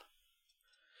 12.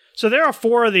 So there are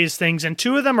 4 of these things, and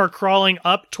 2 of them are crawling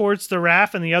up towards the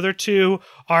raft, and the other 2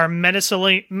 are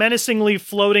menacingly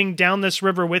floating down this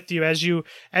river with you as you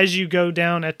go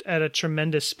down at a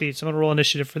tremendous speed. So I'm going to roll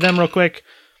initiative for them real quick.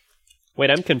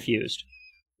 Wait, I'm confused.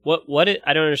 I don't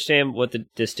understand what the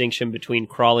distinction between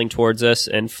crawling towards us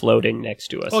and floating next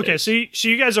to us Okay, is. so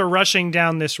you guys are rushing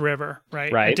down this river,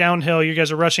 right? Right. Downhill, you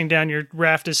guys are rushing down, your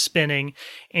raft is spinning,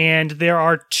 and there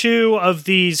are 2 of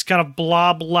these kind of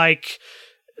blob-like,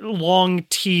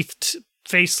 long-teethed,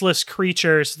 faceless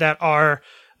creatures that are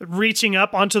reaching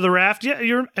up onto the raft.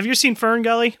 Yeah, have you seen Fern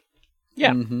Gully?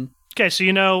 Yeah. Mm-hmm. Okay, so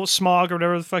you know Smog or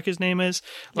whatever the fuck his name is.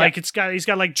 Like he's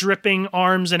got like dripping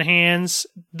arms and hands.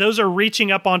 Those are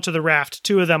reaching up onto the raft,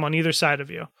 2 of them on either side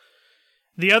of you.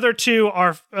 The other 2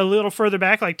 are a little further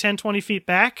back, like 10, 20 feet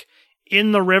back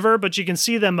in the river, but you can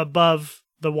see them above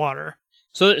the water.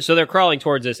 So they're crawling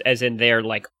towards us as in they're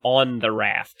like on the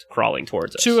raft crawling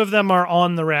towards us. 2 of them are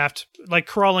on the raft, like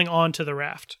crawling onto the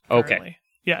raft. Currently. Okay.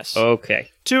 Yes. Okay.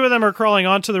 2 of them are crawling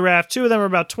onto the raft. 2 of them are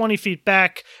about 20 feet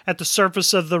back at the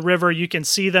surface of the river. You can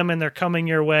see them and they're coming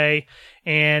your way.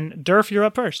 And Durf, you're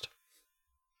up first.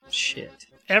 Shit.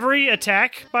 Every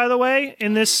attack, by the way,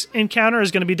 in this encounter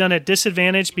is going to be done at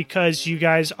disadvantage because you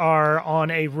guys are on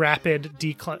a rapid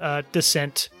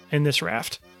descent in this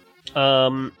raft.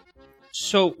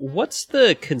 So what's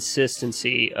the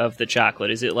consistency of the chocolate?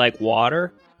 Is it like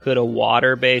water? Could a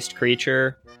water-based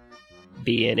creature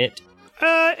be in it?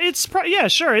 Yeah,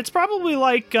 sure. It's probably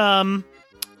like,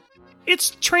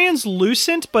 it's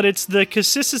translucent, but it's the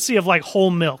consistency of like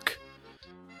whole milk.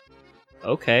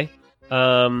 Okay.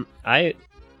 I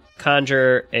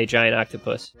conjure a giant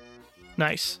octopus.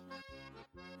 Nice.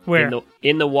 Where?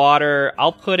 In the water.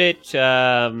 I'll put it,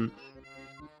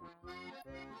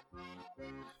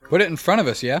 Put it in front of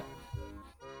us, yeah?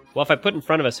 well, if I put it in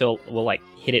front of us, we'll like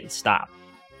hit it and stop.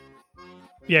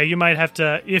 Yeah, you might have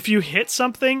to. If you hit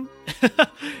something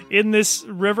in this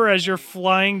river as you're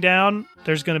flying down,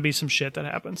 there's going to be some shit that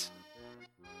happens.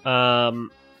 I'm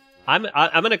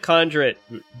going to conjure it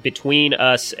between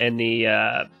us and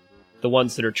the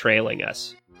ones that are trailing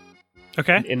us,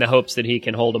 Okay. in the hopes that he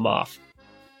can hold them off.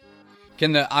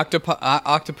 Can the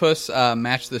octopus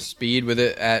match the speed with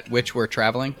it at which we're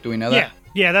traveling? Do we know that?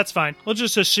 Yeah, that's fine. We'll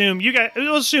just assume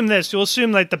we'll assume this. You'll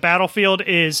assume like the battlefield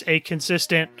is a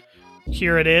consistent.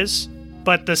 Here it is,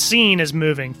 but the scene is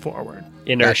moving forward.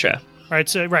 Inertia. Right,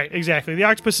 so right, exactly. The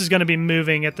octopus is going to be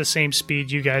moving at the same speed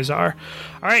you guys are.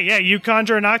 All right, yeah, you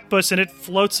conjure an octopus and it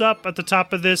floats up at the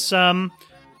top of this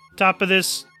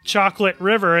chocolate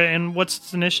river. And what's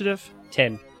its initiative?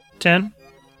 10. 10.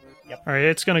 Yep. All right,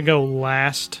 it's going to go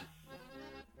last.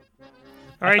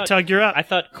 All right, thought- Tug, you're up. I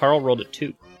thought Carl rolled a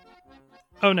 2.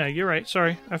 Oh no, you're right.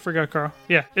 Sorry, I forgot Carl.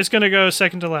 Yeah, it's going to go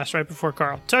second to last, right before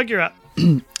Carl. Tug, you're up.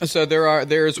 So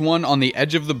there's one on the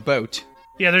edge of the boat.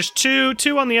 Yeah, there's two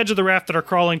on the edge of the raft that are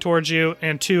crawling towards you,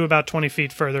 and two about 20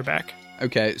 feet further back.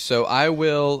 Okay, so I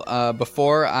will,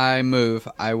 before I move,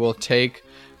 I will take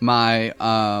my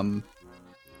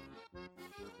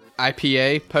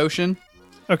IPA potion.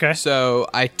 Okay. So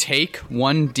I take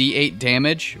 1d8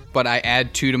 damage, but I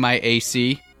add 2 to my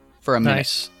AC for a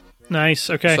minute. Nice.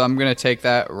 Okay. So I'm going to take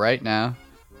that right now.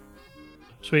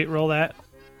 Sweet, roll that.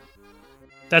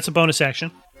 That's a bonus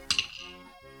action.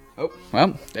 Oh,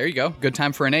 well, there you go. Good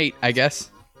time for an 8, I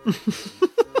guess.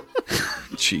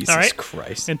 Jesus All right.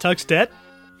 Christ. And Tug's dead.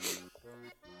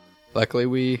 Luckily,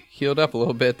 we healed up a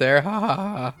little bit there. Ha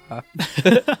ha ha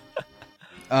ha.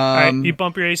 All right, you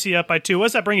bump your AC up by 2.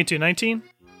 What's that bring you to, 19?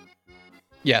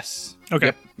 Yes.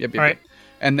 Okay. Yep. All right.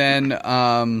 And then,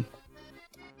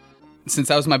 since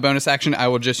that was my bonus action, I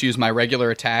will just use my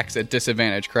regular attacks at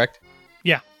disadvantage, correct?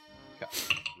 Yeah. Okay.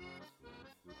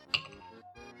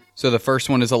 So the first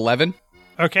one is 11.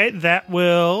 Okay,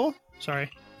 that'll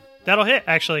hit,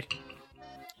 actually.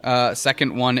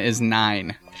 Second one is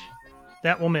 9.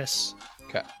 That will miss.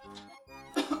 Okay.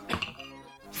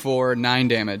 For 9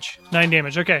 damage. 9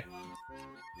 damage, okay.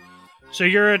 So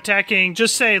you're attacking,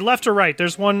 just say left or right.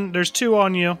 There's two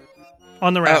on you,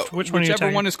 on the raft. Which one are you attacking?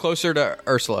 Whichever one is closer to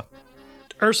Ursula.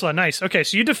 Ursula, nice. Okay,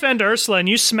 so you defend Ursula, and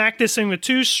you smack this thing with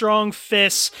 2 strong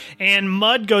fists, and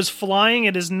mud goes flying.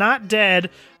 It is not dead,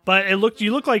 but it looks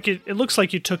like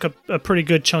you took a pretty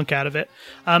good chunk out of it.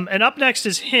 And up next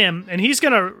is him, and he's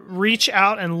gonna reach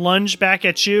out and lunge back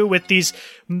at you with these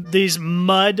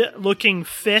mud-looking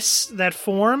fists that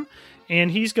form,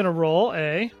 and he's gonna roll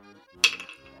a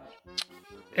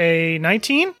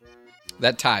 19.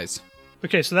 That ties.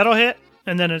 Okay, so that'll hit.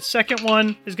 And then a second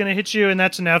one is going to hit you, and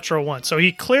that's a natural 1. So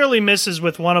he clearly misses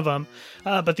with one of them,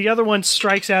 but the other one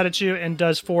strikes out at you and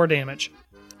does 4 damage.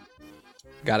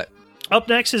 Got it. Up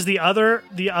next is the other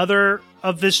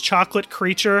of this chocolate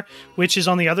creature, which is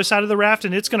on the other side of the raft,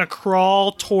 and it's going to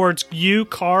crawl towards you,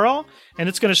 Carl, and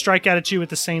it's going to strike out at you with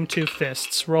the same 2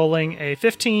 fists, rolling a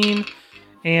 15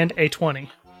 and a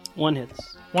 20. 1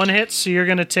 hits. 1 hit, so you're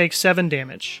going to take 7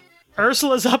 damage.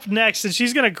 Ursula's up next, and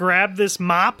she's going to grab this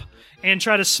mop and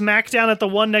try to smack down at the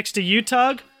one next to you,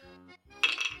 Tug.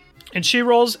 And she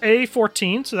rolls a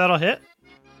 14, so that'll hit.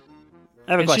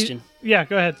 I have a And question. Yeah,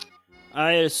 go ahead.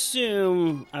 I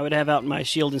assume I would have out my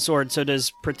shield and sword, so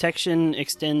does protection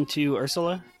extend to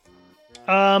Ursula?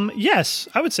 Yes,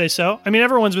 I would say so. I mean,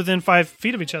 everyone's within 5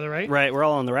 feet of each other, right? Right, we're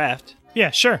all on the raft.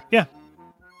 Yeah, sure. Yeah.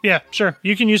 Yeah, sure.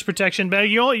 You can use protection, but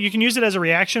you can use it as a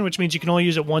reaction, which means you can only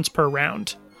use it once per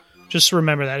round. Just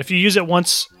remember that. If you use it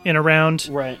once in a round,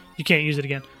 Right. you can't use it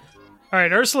again. All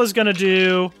right, Ursula's going to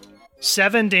do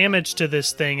 7 damage to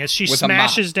this thing as she With a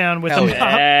smashes mop. down with Hell a yeah.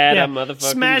 mop. Atta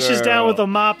motherfucking Smashes girl. down with a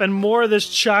mop, and more of this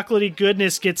chocolatey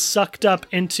goodness gets sucked up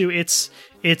into its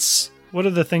what are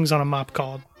the things on a mop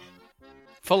called?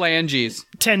 Phalanges.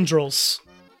 Tendrils.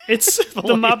 It's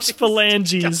the mop's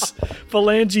phalanges.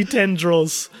 Phalange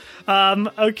tendrils.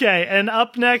 Okay, and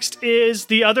up next is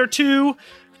the other 2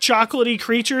 chocolatey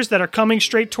creatures that are coming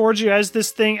straight towards you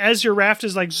as your raft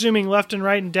is like zooming left and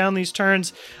right and down these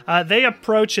turns. They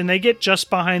approach and they get just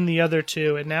behind the other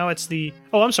 2, and now it's they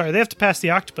have to pass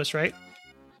the octopus, right?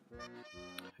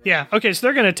 Yeah, okay, so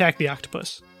they're going to attack the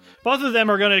octopus. Both of them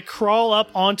are going to crawl up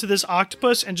onto this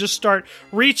octopus and just start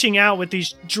reaching out with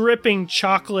these dripping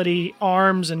chocolatey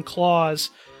arms and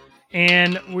claws.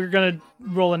 And we're going to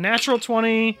roll a natural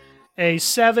 20, a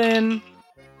 7,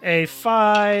 a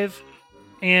 5,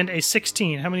 and a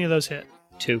 16. How many of those hit?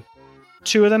 2.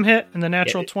 2 of them hit, and the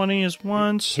natural Yeah. 20 is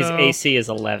 1, so... His AC is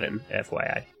 11,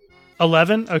 FYI.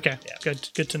 11? Okay, Yeah.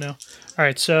 good to know. All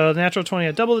right, so the natural 20,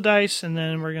 I double the dice, and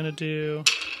then we're going to do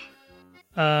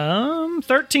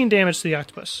 13 damage to the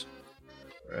octopus.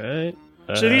 Right.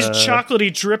 So these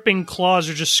chocolatey dripping claws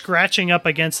are just scratching up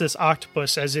against this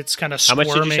octopus as it's kind of How much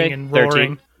did you squirming say? and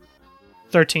roaring.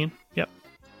 13. Yep.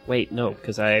 Wait, no,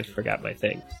 because I forgot my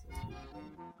thing.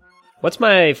 What's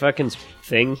my fucking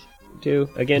thing do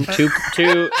again? Two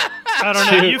I don't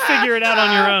know. You figure it out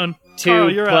on your own.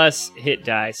 Carl, you're up. plus hit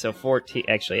die, so 14.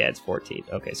 Actually, adds 14.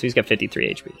 Okay, so he's got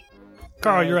 53 HP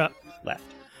Carl, you're up. left.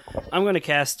 I'm going to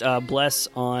cast Bless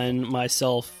on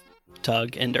myself,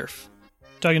 Tug, and Durf.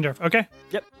 Tug and Durf. Okay.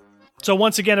 Yep. So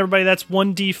once again, everybody, that's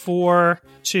 1d4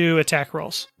 to attack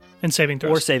rolls and saving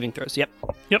throws. Or saving throws. Yep.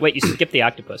 Wait, you skipped the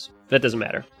octopus. That doesn't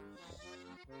matter.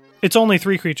 It's only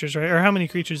 3 creatures, right? Or how many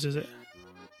creatures is it?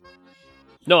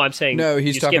 No, I'm saying No,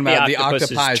 he's you talking skip about the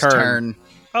octopus's octopi's turn.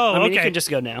 Oh, I mean, okay. you can just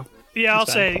go now. Yeah, I'll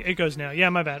It's say it goes now. Yeah,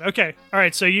 my bad. Okay. All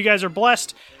right, so you guys are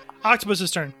blessed. Octopus's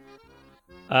turn.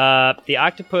 The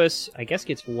octopus, I guess,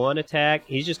 gets 1 attack.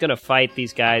 He's just going to fight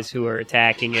these guys who are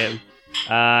attacking him.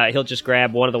 He'll just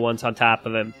grab one of the ones on top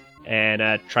of him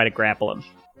and try to grapple him.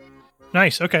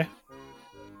 Nice. Okay.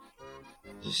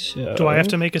 So, Do I have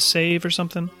to make a save or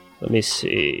something? Let me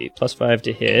see. +5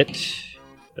 to hit.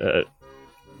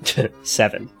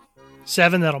 7.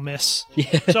 7, that'll miss.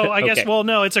 Yeah. So I guess, Okay. well,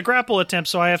 no, it's a grapple attempt,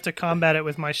 so I have to combat it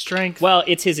with my strength. Well,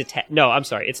 it's his attack. No, I'm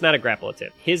sorry. It's not a grapple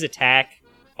attempt. His attack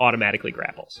automatically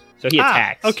grapples. So he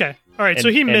attacks. Okay. All right. and-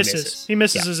 So he and misses. misses. He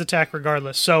misses Yeah. his attack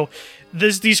regardless. So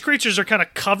these creatures are kind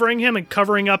of covering him and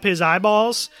covering up his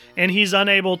eyeballs, and he's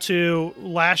unable to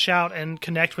lash out and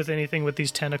connect with anything with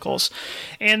these tentacles.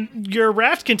 And your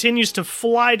raft continues to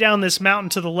fly down this mountain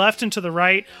to the left and to the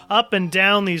right, up and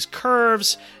down these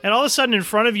curves, and all of a sudden in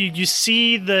front of you, you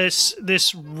see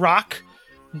this rock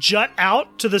jut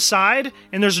out to the side,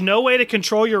 and there's no way to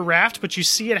control your raft, but you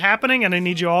see it happening, and I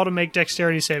need you all to make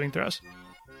dexterity saving throws.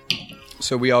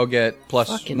 So we all get plus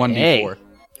Fucking 1d4.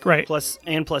 Great. Plus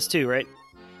 2, right?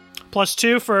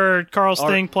 +2 for Carl's Our-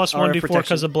 thing, plus our 1d4 protection.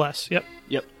 because of bless. Yep.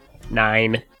 Yep.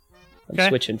 9. I'm Okay.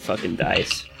 switching fucking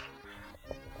dice.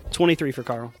 23 for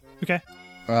Carl. Okay.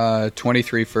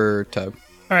 23 for Tub.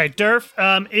 All right, Durf.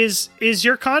 Is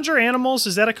your conjure animals?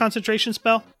 Is that a concentration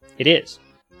spell? It is.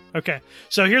 Okay.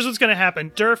 So here's what's going to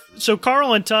happen. Durf. So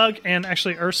Carl and Tug, and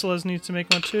actually Ursula's needs to make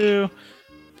one too.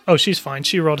 Oh, she's fine.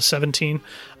 She rolled a 17.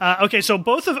 Okay, so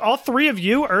all 3 of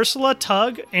you, Ursula,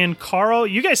 Tug, and Carl,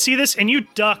 you guys see this, and you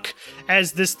duck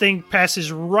as this thing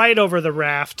passes right over the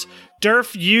raft.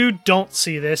 Durf, you don't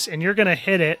see this, and you're going to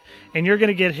hit it, and you're going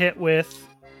to get hit with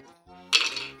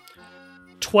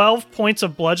 12 points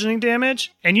of bludgeoning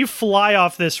damage, and you fly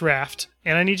off this raft.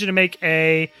 And I need you to make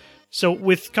I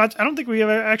don't think we've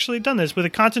ever actually done this. With a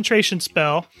concentration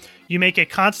spell, you make a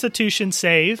constitution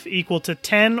save equal to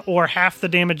 10 or half the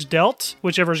damage dealt,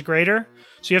 whichever is greater.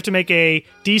 So you have to make a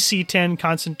DC 10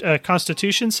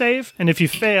 constitution save, and if you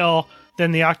fail,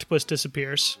 then the octopus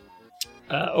disappears.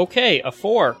 Okay, a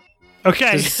 4.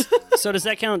 Okay. So does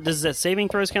that count? Does that saving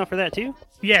throws count for that too?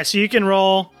 Yeah, so you can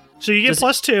roll. So you get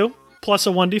Does- +2 plus a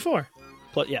 1d4.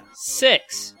 Yeah.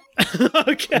 6.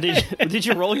 Okay. Did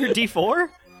you roll your d4?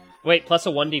 Wait, plus a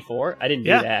 1d4? I didn't do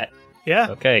Yeah. that. Yeah.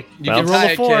 Okay. You well, can roll tie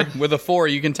a it, 4. kid. With a 4,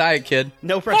 you can tie it, kid.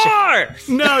 No pressure.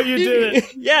 4! No, you didn't.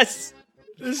 Yes!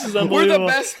 This is We're unbelievable.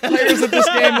 the best players at this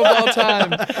game of all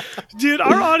time. Dude,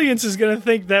 our audience is going to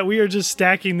think that we are just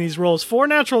stacking these rolls. 4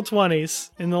 natural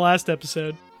 20s in the last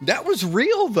episode. That was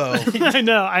real, though. I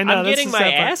know. I'm That's getting the my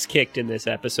sad part. ass kicked in this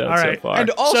episode All so right. far. And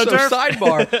also, Durf-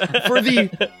 sidebar, for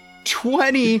the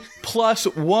 20 plus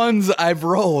 1s I've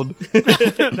rolled,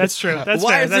 That's true. That's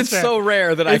why fair. is That's it fair. so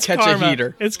rare that It's I catch karma. a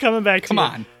heater? It's coming back to Come you.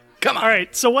 on. Come on. All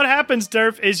right. So what happens,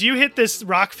 Durf, is you hit this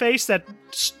rock face that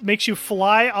makes you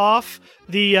fly off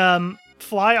the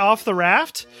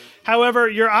raft. However,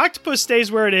 your octopus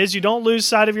stays where it is. You don't lose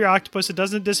sight of your octopus. It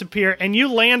doesn't disappear, and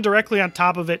you land directly on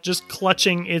top of it, just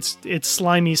clutching its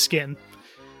slimy skin.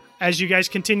 As you guys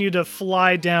continue to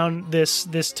fly down this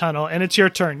tunnel, and it's your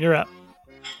turn. You're up.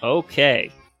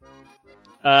 Okay.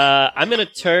 I'm going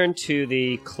to turn to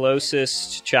the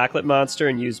closest chocolate monster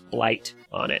and use Blight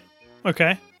on it.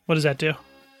 Okay. What does that do?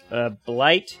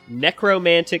 Blight,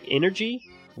 necromantic energy,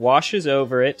 washes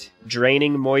over it,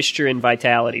 draining moisture and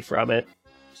vitality from it.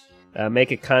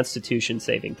 Make a constitution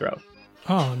saving throw.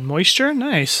 Oh, moisture?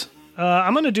 Nice.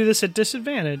 I'm going to do this at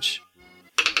disadvantage.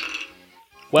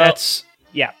 Well, That's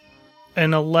yeah.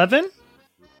 an 11.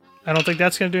 I don't think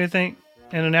that's going to do anything.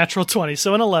 And a natural 20.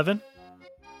 So an 11.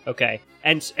 Okay.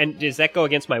 And does that go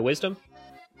against my wisdom?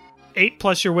 8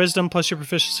 plus your wisdom plus your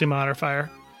proficiency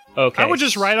modifier. Okay. I would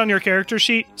just write on your character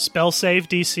sheet spell save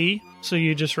DC, so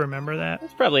you just remember that.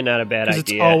 That's probably not a bad Because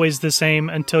it's idea. always the same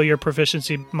until your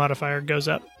proficiency modifier goes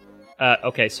up.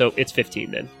 Okay, so it's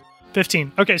 15 then.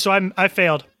 15. Okay, so I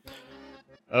failed.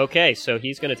 Okay, so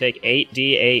he's going to take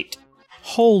 8d8.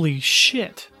 Holy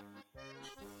shit.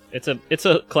 It's a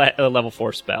level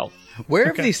 4 spell. Where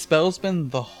have these spells been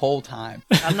the whole time?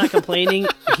 I'm not complaining.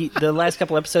 The last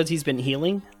couple episodes he's been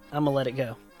healing. I'm gonna let it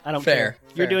go. I don't Fair, care.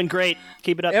 You're fair. doing great.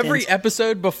 Keep it up. Every Tins.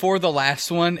 episode before the last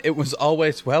one, it was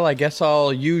always, well, I guess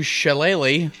I'll use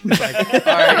Shillelagh. It's like,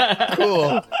 all right,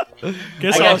 cool.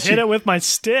 Guess I'll hit it with my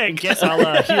stick. Guess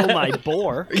I'll heal my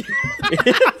boar.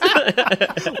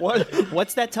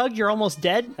 What's that, Tug? You're almost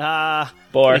dead? Boar.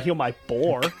 Gonna heal my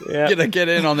boar. Yeah. Gonna get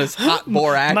in on this hot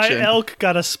boar action. My elk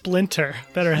got a splinter.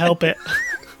 Better help it.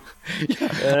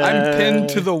 I'm pinned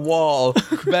to the wall.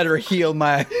 Better heal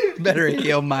my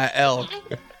elk.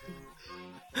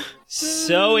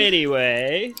 So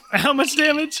anyway, How much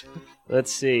damage?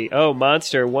 let's see. Oh,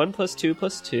 monster. 1 + 2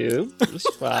 + 2 is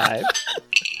 5.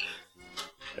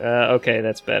 Okay,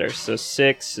 that's better. So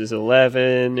 6 is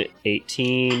 11,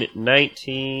 18,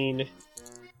 19,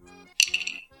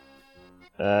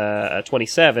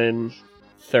 27,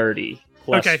 30.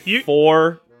 Plus Okay,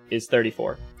 4 is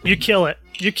 34. You kill it.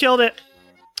 You killed it.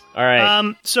 All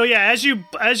right. So yeah, as you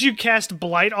cast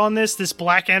blight on this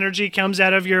black energy comes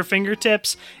out of your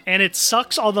fingertips, and it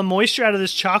sucks all the moisture out of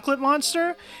this chocolate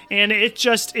monster, and it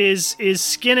just is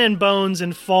skin and bones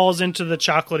and falls into the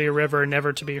chocolatey river,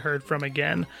 never to be heard from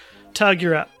again. Tug,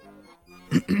 you're up.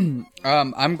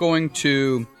 I'm going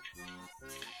to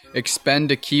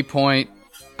expend a key point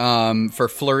for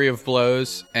Flurry of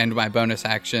Blows and my bonus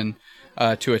action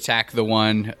to attack the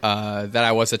one that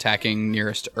I was attacking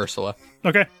nearest to Ursula.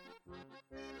 Okay.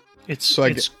 It's So I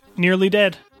it's nearly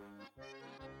dead.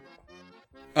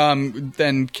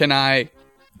 Then can I...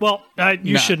 Well,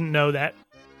 you Nah. shouldn't know that.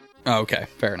 Oh, okay,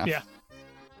 fair enough. Yeah.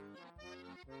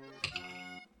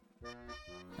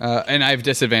 And I have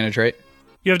disadvantage, right?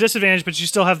 You have disadvantage, but you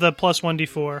still have the plus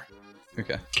 1d4.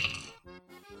 Okay.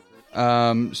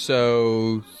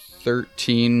 So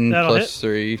 13 That'll plus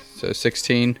 3, so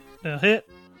 16. That'll hit.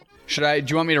 Do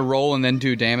you want me to roll and then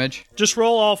do damage? Just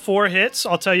roll all 4 hits.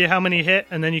 I'll tell you how many hit,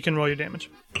 and then you can roll your damage.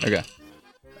 Okay.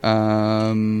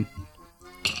 The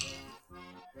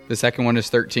second one is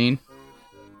 13.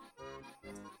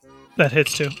 That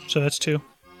hits too, so that's 2.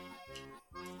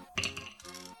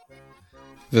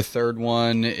 The third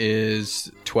one is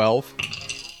 12.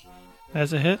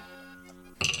 That's a hit.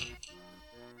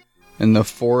 And the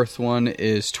fourth one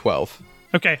is 12.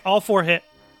 Okay, all 4 hit.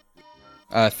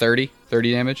 30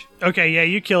 damage. Okay, yeah,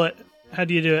 you kill it. How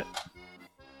do you do it?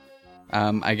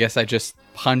 I guess I just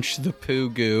punch the poo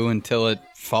goo until it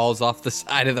falls off the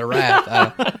side of the raft.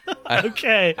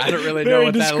 Okay. I don't really know Very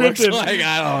what that looks descriptive. like.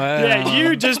 I don't know. Yeah,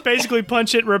 you just basically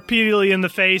punch it repeatedly in the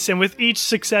face, and with each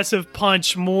successive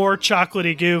punch, more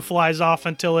chocolatey goo flies off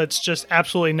until it's just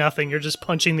absolutely nothing. You're just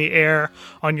punching the air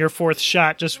on your 4th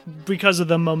shot just because of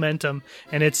the momentum,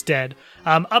 and it's dead.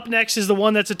 Up next is the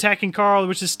one that's attacking Carl,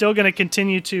 which is still going to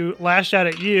continue to lash out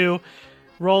at you,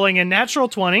 rolling a natural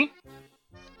 20,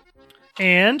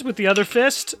 and with the other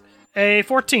fist, a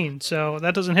 14. So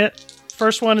that doesn't hit.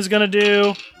 First one is going to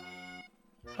do...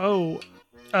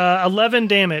 11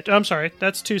 damage. I'm sorry,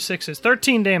 that's 2 6s.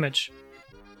 13 damage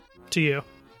to you.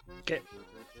 Okay.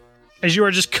 As you are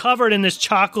just covered in this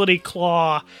chocolatey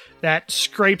claw that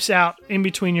scrapes out in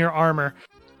between your armor.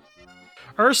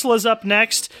 Ursula's up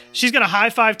next. She's going to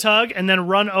high-five Tug and then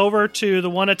run over to the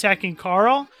one attacking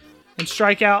Carl and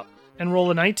strike out and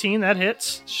roll a 19. That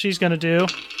hits. She's going to do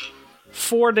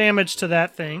 4 damage to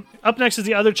that thing. Up next is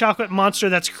the other chocolate monster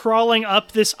that's crawling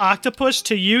up this octopus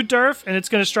to you, Durf, and it's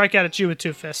going to strike out at you with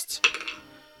 2 fists.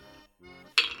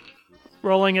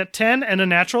 Rolling at 10 and a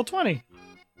natural 20.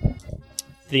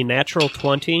 The natural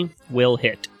 20 will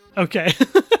hit. Okay.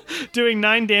 Doing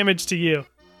 9 damage to you.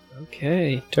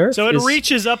 Okay. Turf So it is-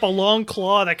 reaches up a long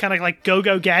claw that kind of like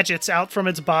go-go gadgets out from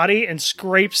its body and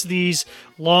scrapes these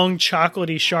long,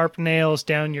 chocolatey, sharp nails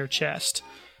down your chest.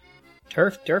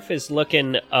 Turf is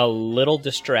looking a little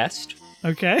distressed.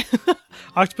 Okay.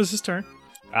 Octopus's turn.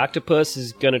 Octopus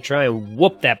is gonna try and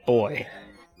whoop that boy.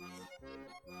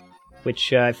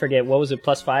 Which, I forget, what was it,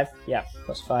 +5? Yeah,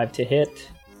 +5 to hit.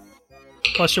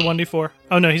 Plus your 1d4.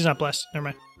 Oh, no, he's not blessed. Never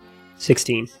mind.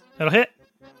 16. That'll hit.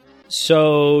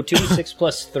 So, 2d6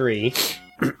 plus 3.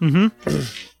 Mm-hmm.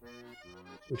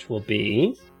 Which will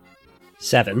be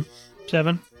 7.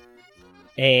 7.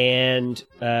 And,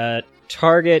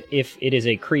 target, if it is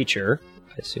a creature,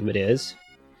 I assume it is,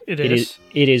 It is.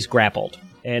 it is grappled.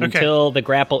 And Okay. until the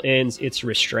grapple ends, it's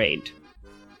restrained.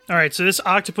 All right, so this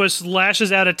octopus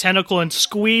lashes out a tentacle and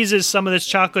squeezes some of this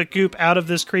chocolate goop out of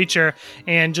this creature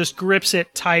and just grips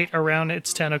it tight around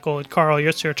its tentacle. And Carl,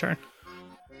 it's your turn.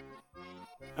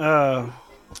 I'm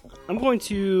going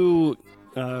to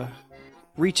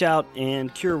reach out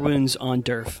and cure wounds on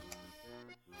Durf.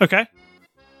 Okay.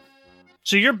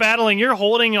 So you're battling, you're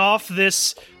holding off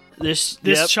this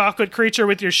Yep. chocolate creature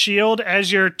with your shield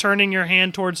as you're turning your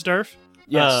hand towards Durf?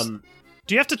 Yes.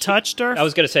 Do you have to touch Durf? I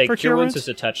was going to say, for Cure Wounds wounds? is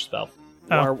a touch spell.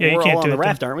 Oh, yeah, you we're can't all do on it the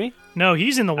raft, then. aren't we? No,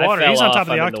 he's in the I water. fell He's on off, top of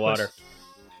the I'm in octopus. the water.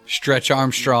 Stretch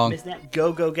Armstrong. Is that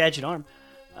go gadget arm?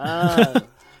 I'm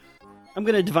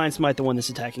going to Divine Smite the one that's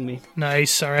attacking me.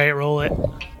 Nice. All right, roll it.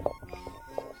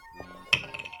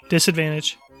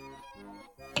 Disadvantage.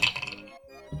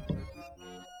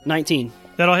 19.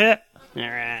 That'll hit. All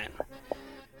right.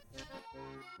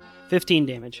 15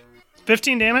 damage.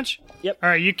 15 damage? Yep. All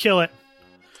right, you kill it.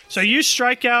 So you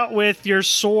strike out with your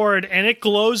sword, and it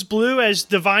glows blue as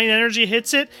divine energy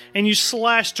hits it, and you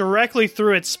slash directly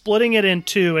through it, splitting it in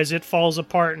two as it falls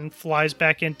apart and flies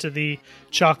back into the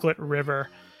chocolate river.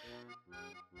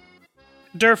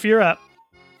 Durf, you're up.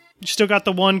 You still got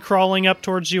the one crawling up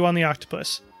towards you on the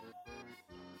octopus.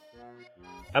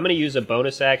 I'm going to use a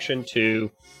bonus action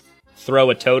to throw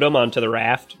a totem onto the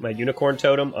raft, my unicorn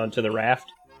totem onto the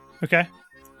raft. Okay.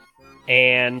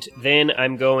 And then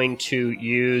I'm going to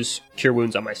use Cure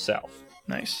Wounds on myself,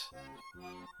 Nice.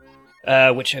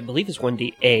 which I believe is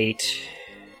 1d8.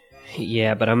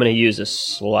 Yeah, but I'm going to use a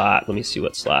slot. Let me see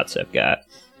what slots I've got.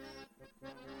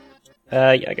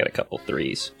 Yeah, I got a couple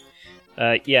threes.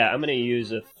 Yeah, I'm going to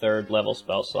use a third level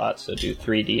spell slot, so do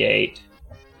 3d8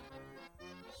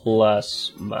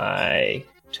 plus my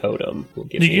totem will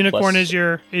give The me unicorn plus...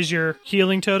 is your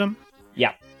healing totem?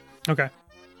 Yeah. Okay.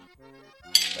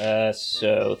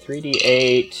 So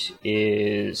 3d8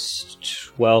 is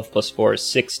 12 plus 4 is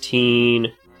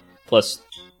 16 plus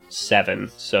 7.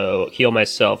 So heal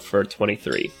myself for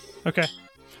 23. Okay.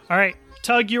 All right.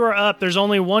 Tug, you are up. There's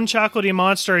only one chocolatey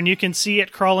monster, and you can see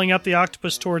it crawling up the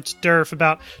octopus towards Durf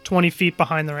about 20 feet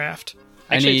behind the raft.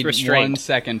 Actually, I it's need restrained. 1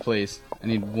 second, please. I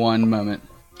need 1 moment.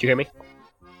 Do you hear me?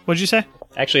 What'd you say?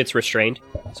 Actually, it's restrained,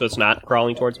 so it's not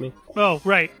crawling towards me. Oh,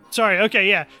 right. Sorry. Okay,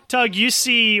 yeah. Tug, you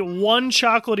see one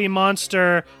chocolatey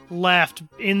monster left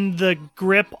in the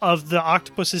grip of the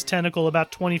octopus's tentacle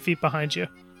about 20 feet behind you.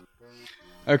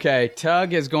 Okay,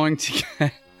 Tug is going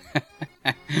to...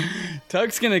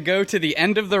 Tug's going to go to the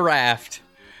end of the raft,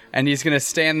 and he's going to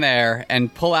stand there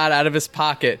and pull out of his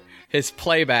pocket his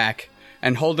playback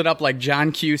and hold it up like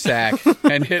John Cusack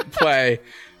and hit play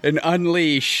and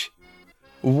unleash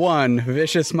 1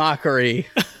 Vicious Mockery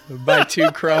by 2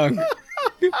 Krung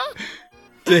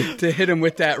to hit him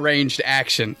with that ranged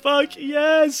action. Fuck,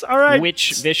 yes. All right.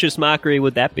 Which vicious mockery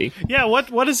would that be? Yeah,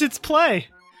 what is its play?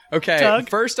 Okay, Tug?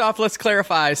 First off, let's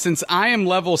clarify. Since I am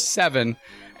level 7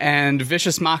 and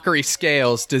Vicious Mockery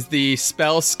scales, does the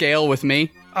spell scale with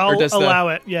me? I'll allow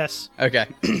it, yes. Okay.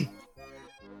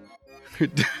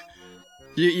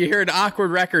 You hear an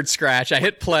awkward record scratch. I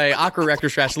hit play, awkward record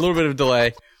scratch, a little bit of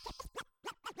delay.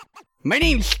 My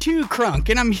name's Two Crunk,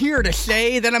 and I'm here to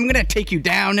say that I'm gonna take you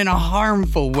down in a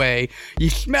harmful way. You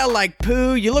smell like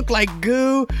poo, you look like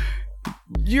goo,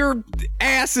 your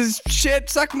ass is shit,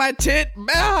 suck my tit.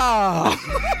 Ah!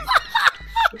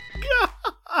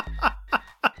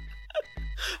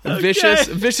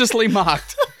 Viciously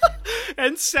mocked.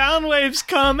 And sound waves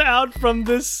come out from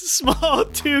this small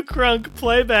 2 Krunk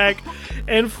playback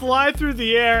and fly through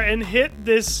the air and hit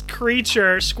this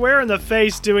creature square in the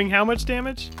face, doing how much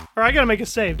damage? Or I gotta make a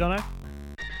save, don't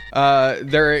I?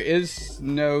 There is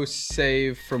no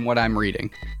save from what I'm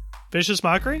reading. Vicious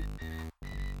Mockery?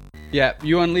 Yeah,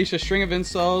 you unleash a string of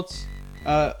insults.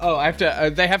 I have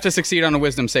to. They have to succeed on a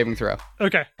wisdom saving throw.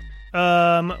 Okay.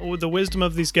 The wisdom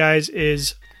of these guys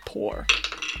is poor.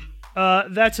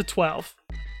 That's a 12.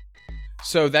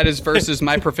 So that is versus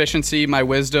my proficiency, my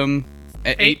wisdom,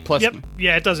 8 plus. Yep.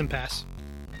 Yeah, it doesn't pass.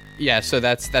 Yeah, so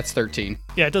that's 13.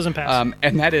 Yeah, it doesn't pass.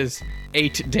 And that is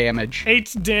 8 damage.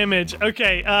 8 damage.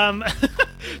 Okay.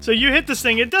 So you hit this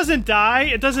thing. It doesn't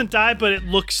die, but it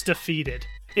looks defeated.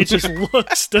 It just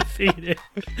looks defeated.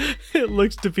 It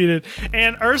looks defeated.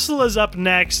 And Ursula's up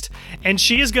next, and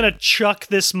she is going to chuck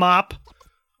this mop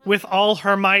with all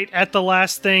her might at the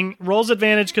last thing. Rolls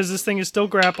advantage because this thing is still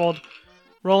grappled.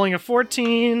 Rolling a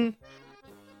 14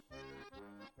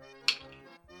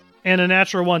 and a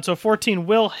natural 1. So 14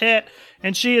 will hit,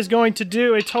 and she is going to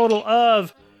do a total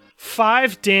of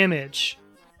 5 damage,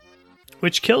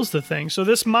 which kills the thing. So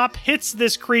this mop hits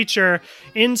this creature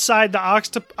inside the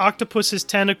octopus's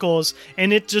tentacles,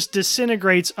 and it just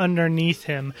disintegrates underneath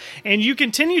him. And you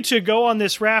continue to go on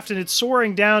this raft, and it's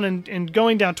soaring down and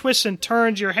going down twists and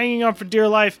turns. You're hanging on for dear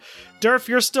life. Durf,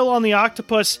 you're still on the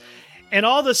octopus, and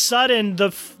all of a sudden,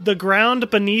 the ground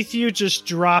beneath you just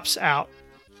drops out.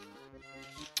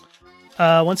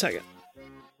 1 second.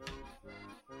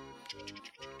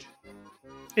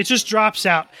 It just drops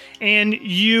out, and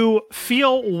you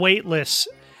feel weightless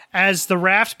as the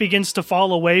raft begins to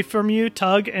fall away from you,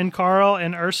 Tug and Carl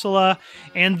and Ursula,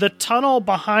 and the tunnel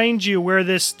behind you where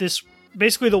this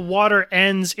basically the water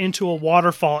ends into a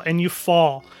waterfall, and you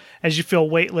fall as you feel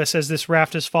weightless as this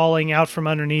raft is falling out from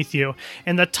underneath you.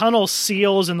 And the tunnel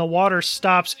seals and the water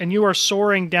stops, and you are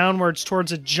soaring downwards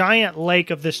towards a giant lake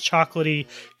of this chocolatey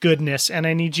goodness, and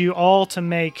I need you all to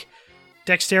make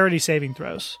dexterity saving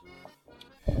throws.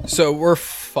 So we're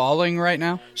falling right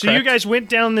now? So correct? you guys went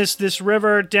down this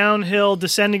river, downhill,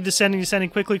 descending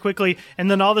quickly,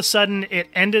 and then all of a sudden it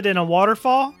ended in a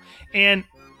waterfall. And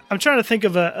I'm trying to think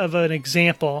of an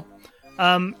example.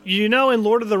 In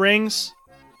Lord of the Rings,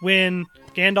 when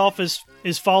Gandalf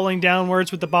is falling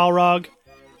downwards with the Balrog,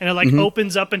 and it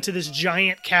opens up into this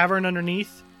giant cavern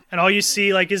underneath, and all you see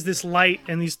is this light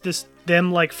and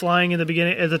them flying in the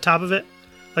beginning at the top of it,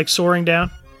 soaring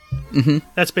down. Mm-hmm.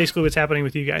 That's basically what's happening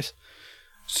with you guys.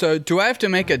 So do I have to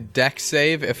make a dex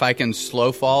save if I can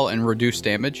slow fall and reduce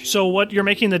damage? So what you're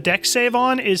making the dex save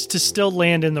on is to still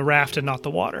land in the raft and not the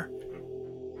water.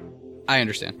 I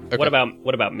understand. Okay. What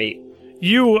about me?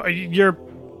 You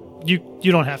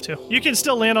don't have to. You can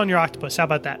still land on your octopus. How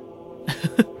about that?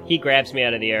 He grabs me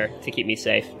out of the air to keep me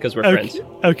safe because we're okay. friends.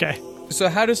 Okay. So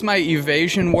how does my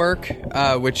evasion work,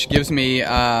 which gives me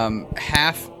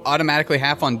automatically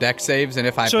half on dex saves, and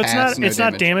if I pass, it's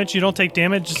not damage. You don't take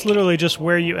damage. It's literally just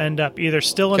where you end up, either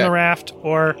still in the raft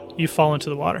or you fall into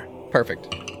the water.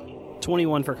 Perfect.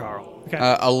 21 for Carl.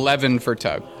 Okay. 11 for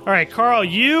Tug. All right, Carl,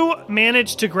 you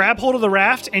manage to grab hold of the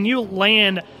raft and you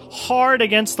land hard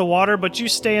against the water, but you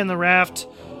stay in the raft.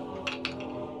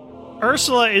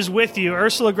 Ursula is with you.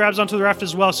 Ursula grabs onto the raft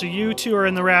as well, so you two are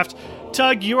in the raft.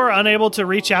 Tug, you are unable to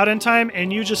reach out in time,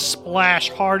 and you just splash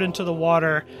hard into the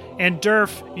water. And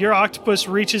Durf, your octopus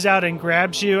reaches out and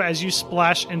grabs you as you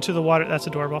splash into the water. That's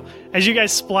adorable. As you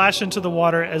guys splash into the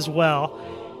water as well.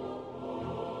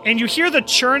 And you hear the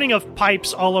churning of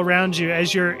pipes all around you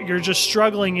as you're just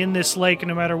struggling in this lake,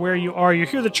 no matter where you are. You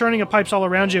hear the churning of pipes all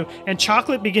around you, and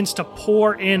chocolate begins to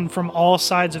pour in from all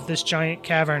sides of this giant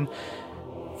cavern,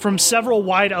 from several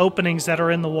wide openings that are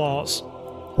in the walls.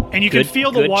 And you can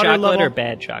feel the water level. Good chocolate or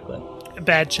bad chocolate?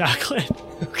 Bad chocolate.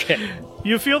 Okay.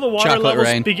 You feel the water Chocolate levels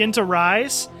rain. begin to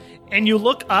rise, and you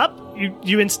look up.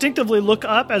 You instinctively look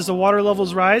up as the water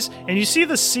levels rise, and you see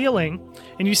the ceiling,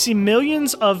 and you see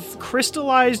millions of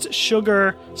crystallized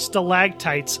sugar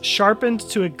stalactites sharpened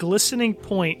to a glistening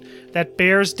point that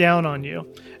bears down on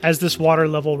you as this water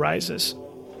level rises.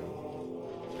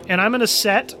 And I'm going to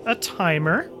set a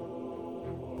timer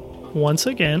once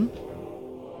again,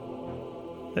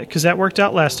 because that worked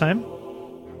out last time.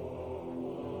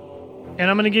 And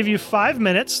I'm going to give you 5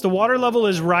 minutes. The water level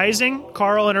is rising.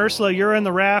 Carl and Ursula, you're in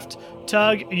the raft.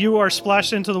 Tug, you are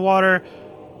splashed into the water.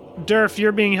 Durf,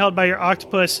 you're being held by your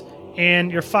octopus.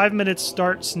 And your 5 minutes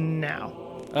starts now.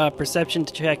 Perception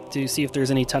check to see if there's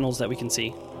any tunnels that we can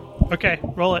see. Okay,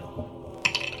 roll it.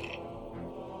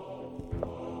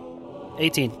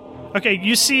 18. Okay,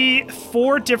 you see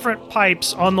 4 different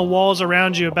pipes on the walls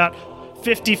around you, about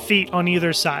 50 feet on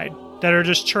either side, that are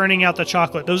just churning out the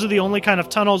chocolate. Those are the only kind of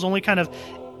tunnels, only kind of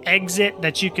exit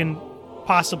that you can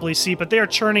possibly see, but they are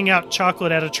churning out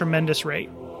chocolate at a tremendous rate.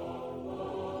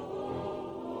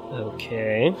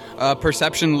 Okay.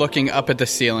 Perception looking up at the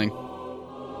ceiling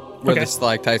where Okay. the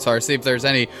stalactites are. See if there's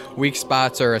any weak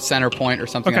spots or a center point or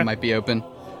something Okay. that might be open.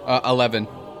 11.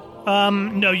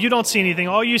 No, you don't see anything.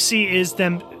 All you see is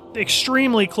them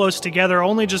extremely close together,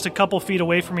 only just a couple feet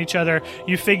away from each other.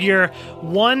 You figure,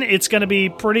 1, it's going to be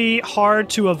pretty hard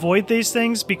to avoid these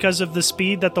things because of the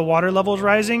speed that the water level is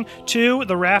rising. 2,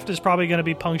 the raft is probably going to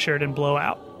be punctured and blow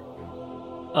out.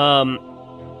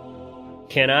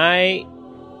 Can I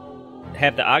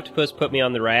have the octopus put me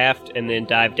on the raft and then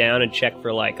dive down and check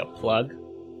for a plug?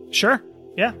 Sure,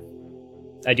 yeah.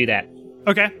 I do that.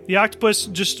 Okay, the octopus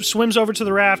just swims over to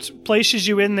the raft, places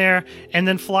you in there, and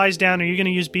then flies down. Are you going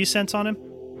to use bee sense on him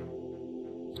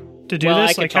to do Well, I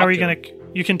this? can How talk are you to going to...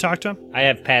 You can talk to him? I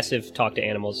have passive talk to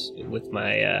animals with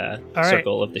my All right.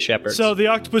 circle of the shepherds. So the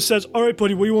octopus says, all right,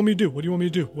 buddy, what do you want me to do? What do you want me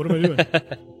to do? What am I doing?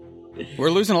 We're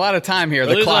losing a lot of time here. We're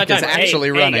The losing a lot clock of is time. actually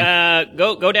running.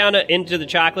 Go down into the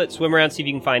chocolate, swim around, see if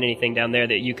you can find anything down there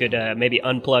that you could maybe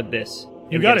unplug this.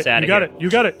 You got it. You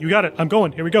got it. I'm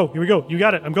going. Here we go. You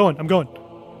got it. I'm going.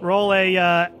 Roll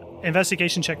a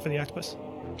investigation check for the octopus.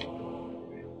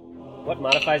 What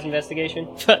modifies investigation?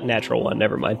 Natural 1.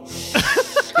 Never mind.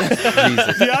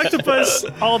 Jesus. The octopus,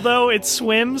 although it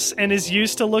swims and is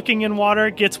used to looking in water,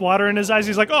 gets water in his eyes.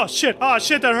 He's like, oh shit,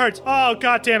 that hurts. Oh,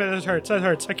 god damn it, that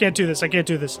hurts. I can't do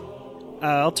this.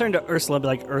 I'll turn to Ursula and be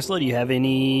like, Ursula, do you have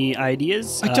any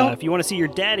ideas? I don't- If you want to see your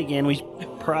dad again, we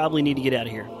probably need to get out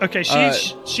of here. Okay,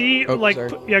 she oh, like,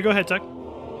 sorry. yeah, go ahead, Tuck.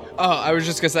 Oh, I was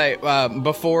just gonna say,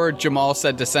 before Jamal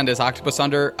said to send his octopus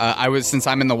under, since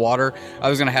I'm in the water, I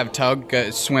was gonna have Tug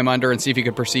swim under and see if he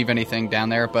could perceive anything down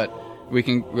there, but we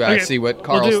can see what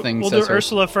Carl's thing we'll says. do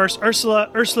Ursula first.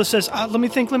 Ursula says, let me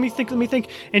think.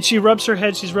 And she rubs her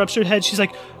head. She's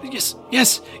like,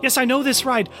 yes, I know this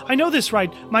ride.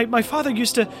 My father we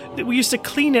used to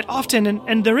clean it often,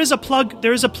 and there is a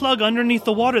plug underneath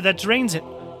the water that drains it.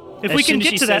 If we can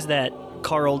get to that,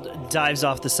 Carl dives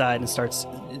off the side and starts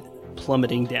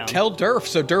plummeting down. Tell Durf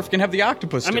so Durf can have the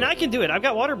octopus. I mean, I can do it. I've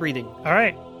got water breathing. All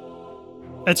right.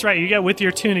 That's right. You got with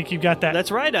your tunic. You've got that. That's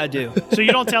right, I do. So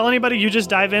you don't tell anybody. You just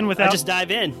dive in without. I just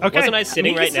dive in. Okay. Wasn't I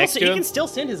sitting right next to He him? can still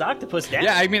send his octopus down.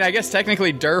 Yeah, I mean, I guess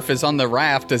technically Durf is on the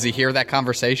raft. Does he hear that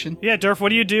conversation? Yeah, Durf. What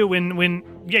do you do when?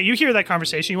 Yeah, you hear that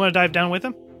conversation. You want to dive down with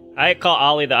him? I call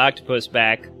Ollie the octopus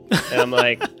back, and I'm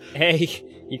like, hey,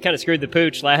 you kind of screwed the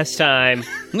pooch last time.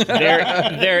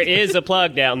 There is a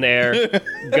plug down there.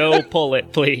 Go pull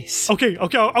it, please. Okay.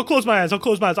 I'll close my eyes.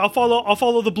 I'll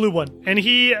follow the blue one. And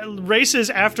he races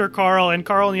after Carl, and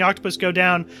Carl and the octopus go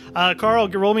down. Carl,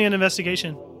 roll me an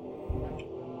investigation.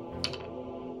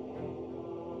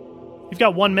 You've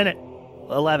got 1 minute.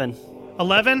 11.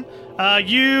 11.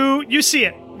 You see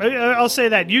it. I'll say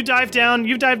that. You dive down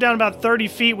about 30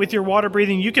 feet with your water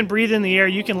breathing. You can breathe in the air.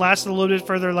 You can last a little bit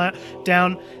further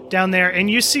down there. And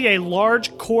you see a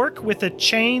large cork with a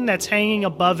chain that's hanging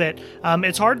above it.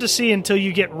 It's hard to see until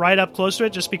you get right up close to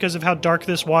it just because of how dark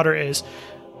this water is.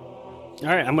 All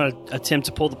right, I'm going to attempt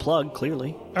to pull the plug,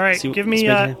 clearly. All right, See what- give me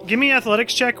let's make it- give me an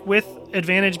athletics check with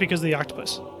advantage because of the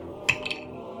octopus.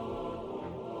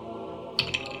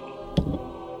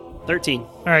 13.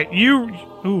 All right,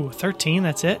 13,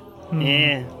 that's it?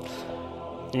 Yeah.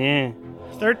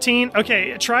 13.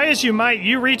 Okay, try as you might.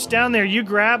 You reach down there, you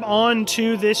grab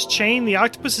onto this chain. The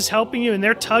octopus is helping you, and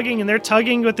they're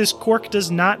tugging, but this cork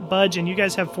does not budge, and you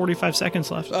guys have 45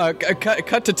 seconds left.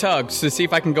 Cut to Tug to see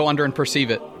if I can go under and perceive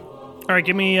it. All right,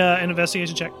 give me an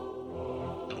investigation check.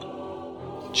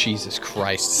 Jesus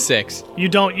Christ, 6. You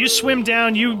don't. You swim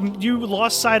down. You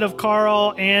lost sight of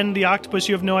Carl and the octopus.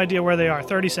 You have no idea where they are.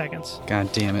 30 seconds.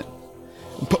 God damn it.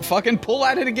 Fucking pull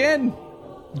at it again.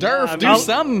 Durf, do I'll-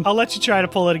 something. I'll let you try to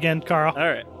pull it again, Carl. All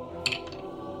right.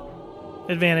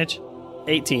 Advantage.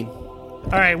 18. All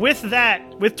right, with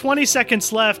 20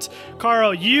 seconds left,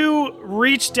 Carl, you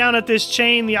reach down at this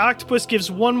chain. The octopus gives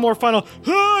one more final,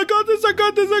 I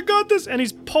got this, and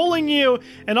he's pulling you,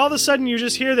 and all of a sudden you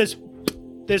just hear this,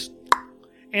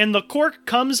 and the cork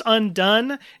comes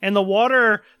undone, and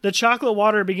the chocolate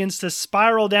water begins to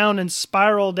spiral down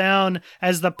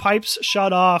as the pipes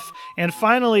shut off, and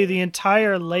finally the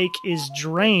entire lake is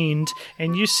drained,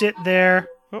 and you sit there.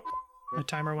 Oh, my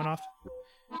timer went off.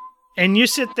 And you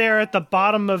sit there at the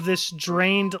bottom of this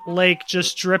drained lake,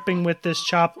 just dripping with this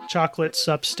chocolate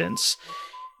substance.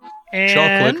 And,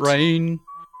 Chocolate rain.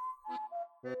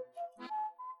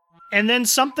 And then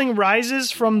something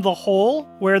rises from the hole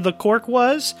where the cork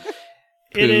was.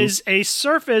 It is a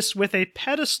surface with a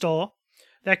pedestal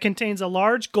that contains a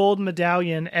large gold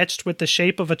medallion etched with the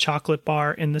shape of a chocolate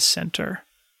bar in the center.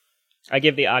 I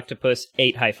give the octopus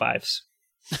 8 high fives.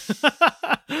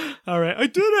 All right, I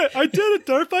did it,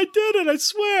 Durf, I did it, I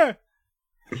swear.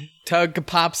 Tug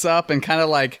pops up and kind of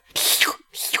like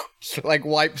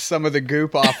wipes some of the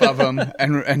goop off of him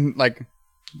and like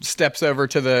steps over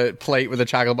to the plate with the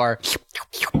chocolate bar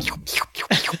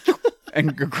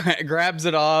and grabs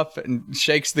it off and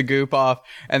shakes the goop off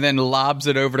and then lobs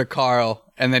it over to Carl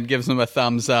and then gives him a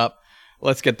thumbs up.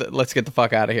 Let's get the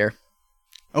fuck out of here.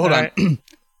 Hold on. Right.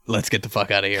 Let's get the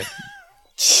fuck out of here.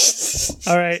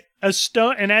 All right. A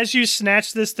stone, and as you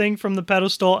snatch this thing from the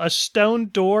pedestal, a stone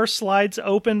door slides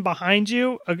open behind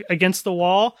you against the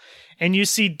wall, and you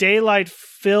see daylight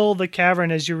fill the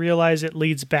cavern as you realize it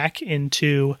leads back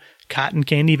into Cotton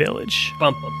Candy Village.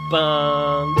 Bum, bum,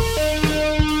 bum.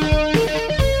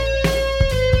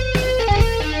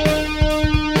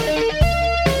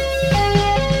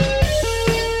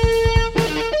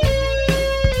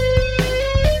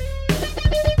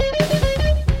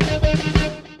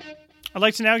 I'd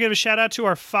like to now give a shout out to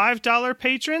our $5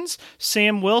 patrons,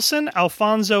 Sam Wilson,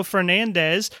 Alfonso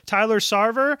Fernandez, Tyler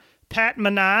Sarver, Pat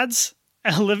Manads,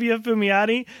 Olivia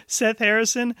Fumiati, Seth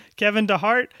Harrison, Kevin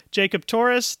DeHart, Jacob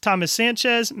Torres, Thomas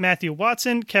Sanchez, Matthew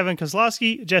Watson, Kevin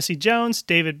Kozlowski, Jesse Jones,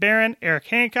 David Barron, Eric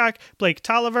Hancock, Blake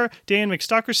Tolliver, Dan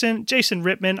McStuckerson, Jason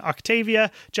Rittman,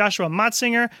 Octavia, Joshua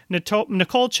Motzinger,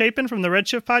 Nicole Chapin from the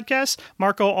Redshift Podcast,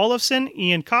 Marco Olofsson,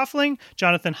 Ian Coughlin,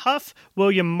 Jonathan Huff,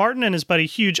 William Martin and his buddy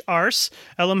Huge Arse,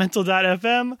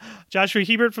 Elemental.fm, Joshua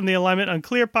Hebert from the Alignment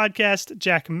Unclear Podcast,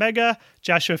 Jack Mega,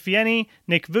 Joshua Fieni,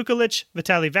 Nick Vukolich,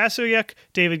 Vitaly Vasylyuk,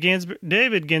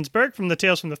 David Ginsberg from the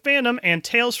Tales from the Fandom and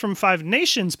Tales from Five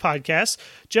Nations podcast,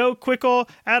 Joe Quickle,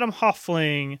 Adam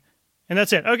Hoffling. And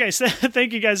that's it. Okay, so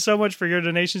thank you guys so much for your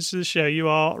donations to the show. You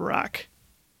all rock.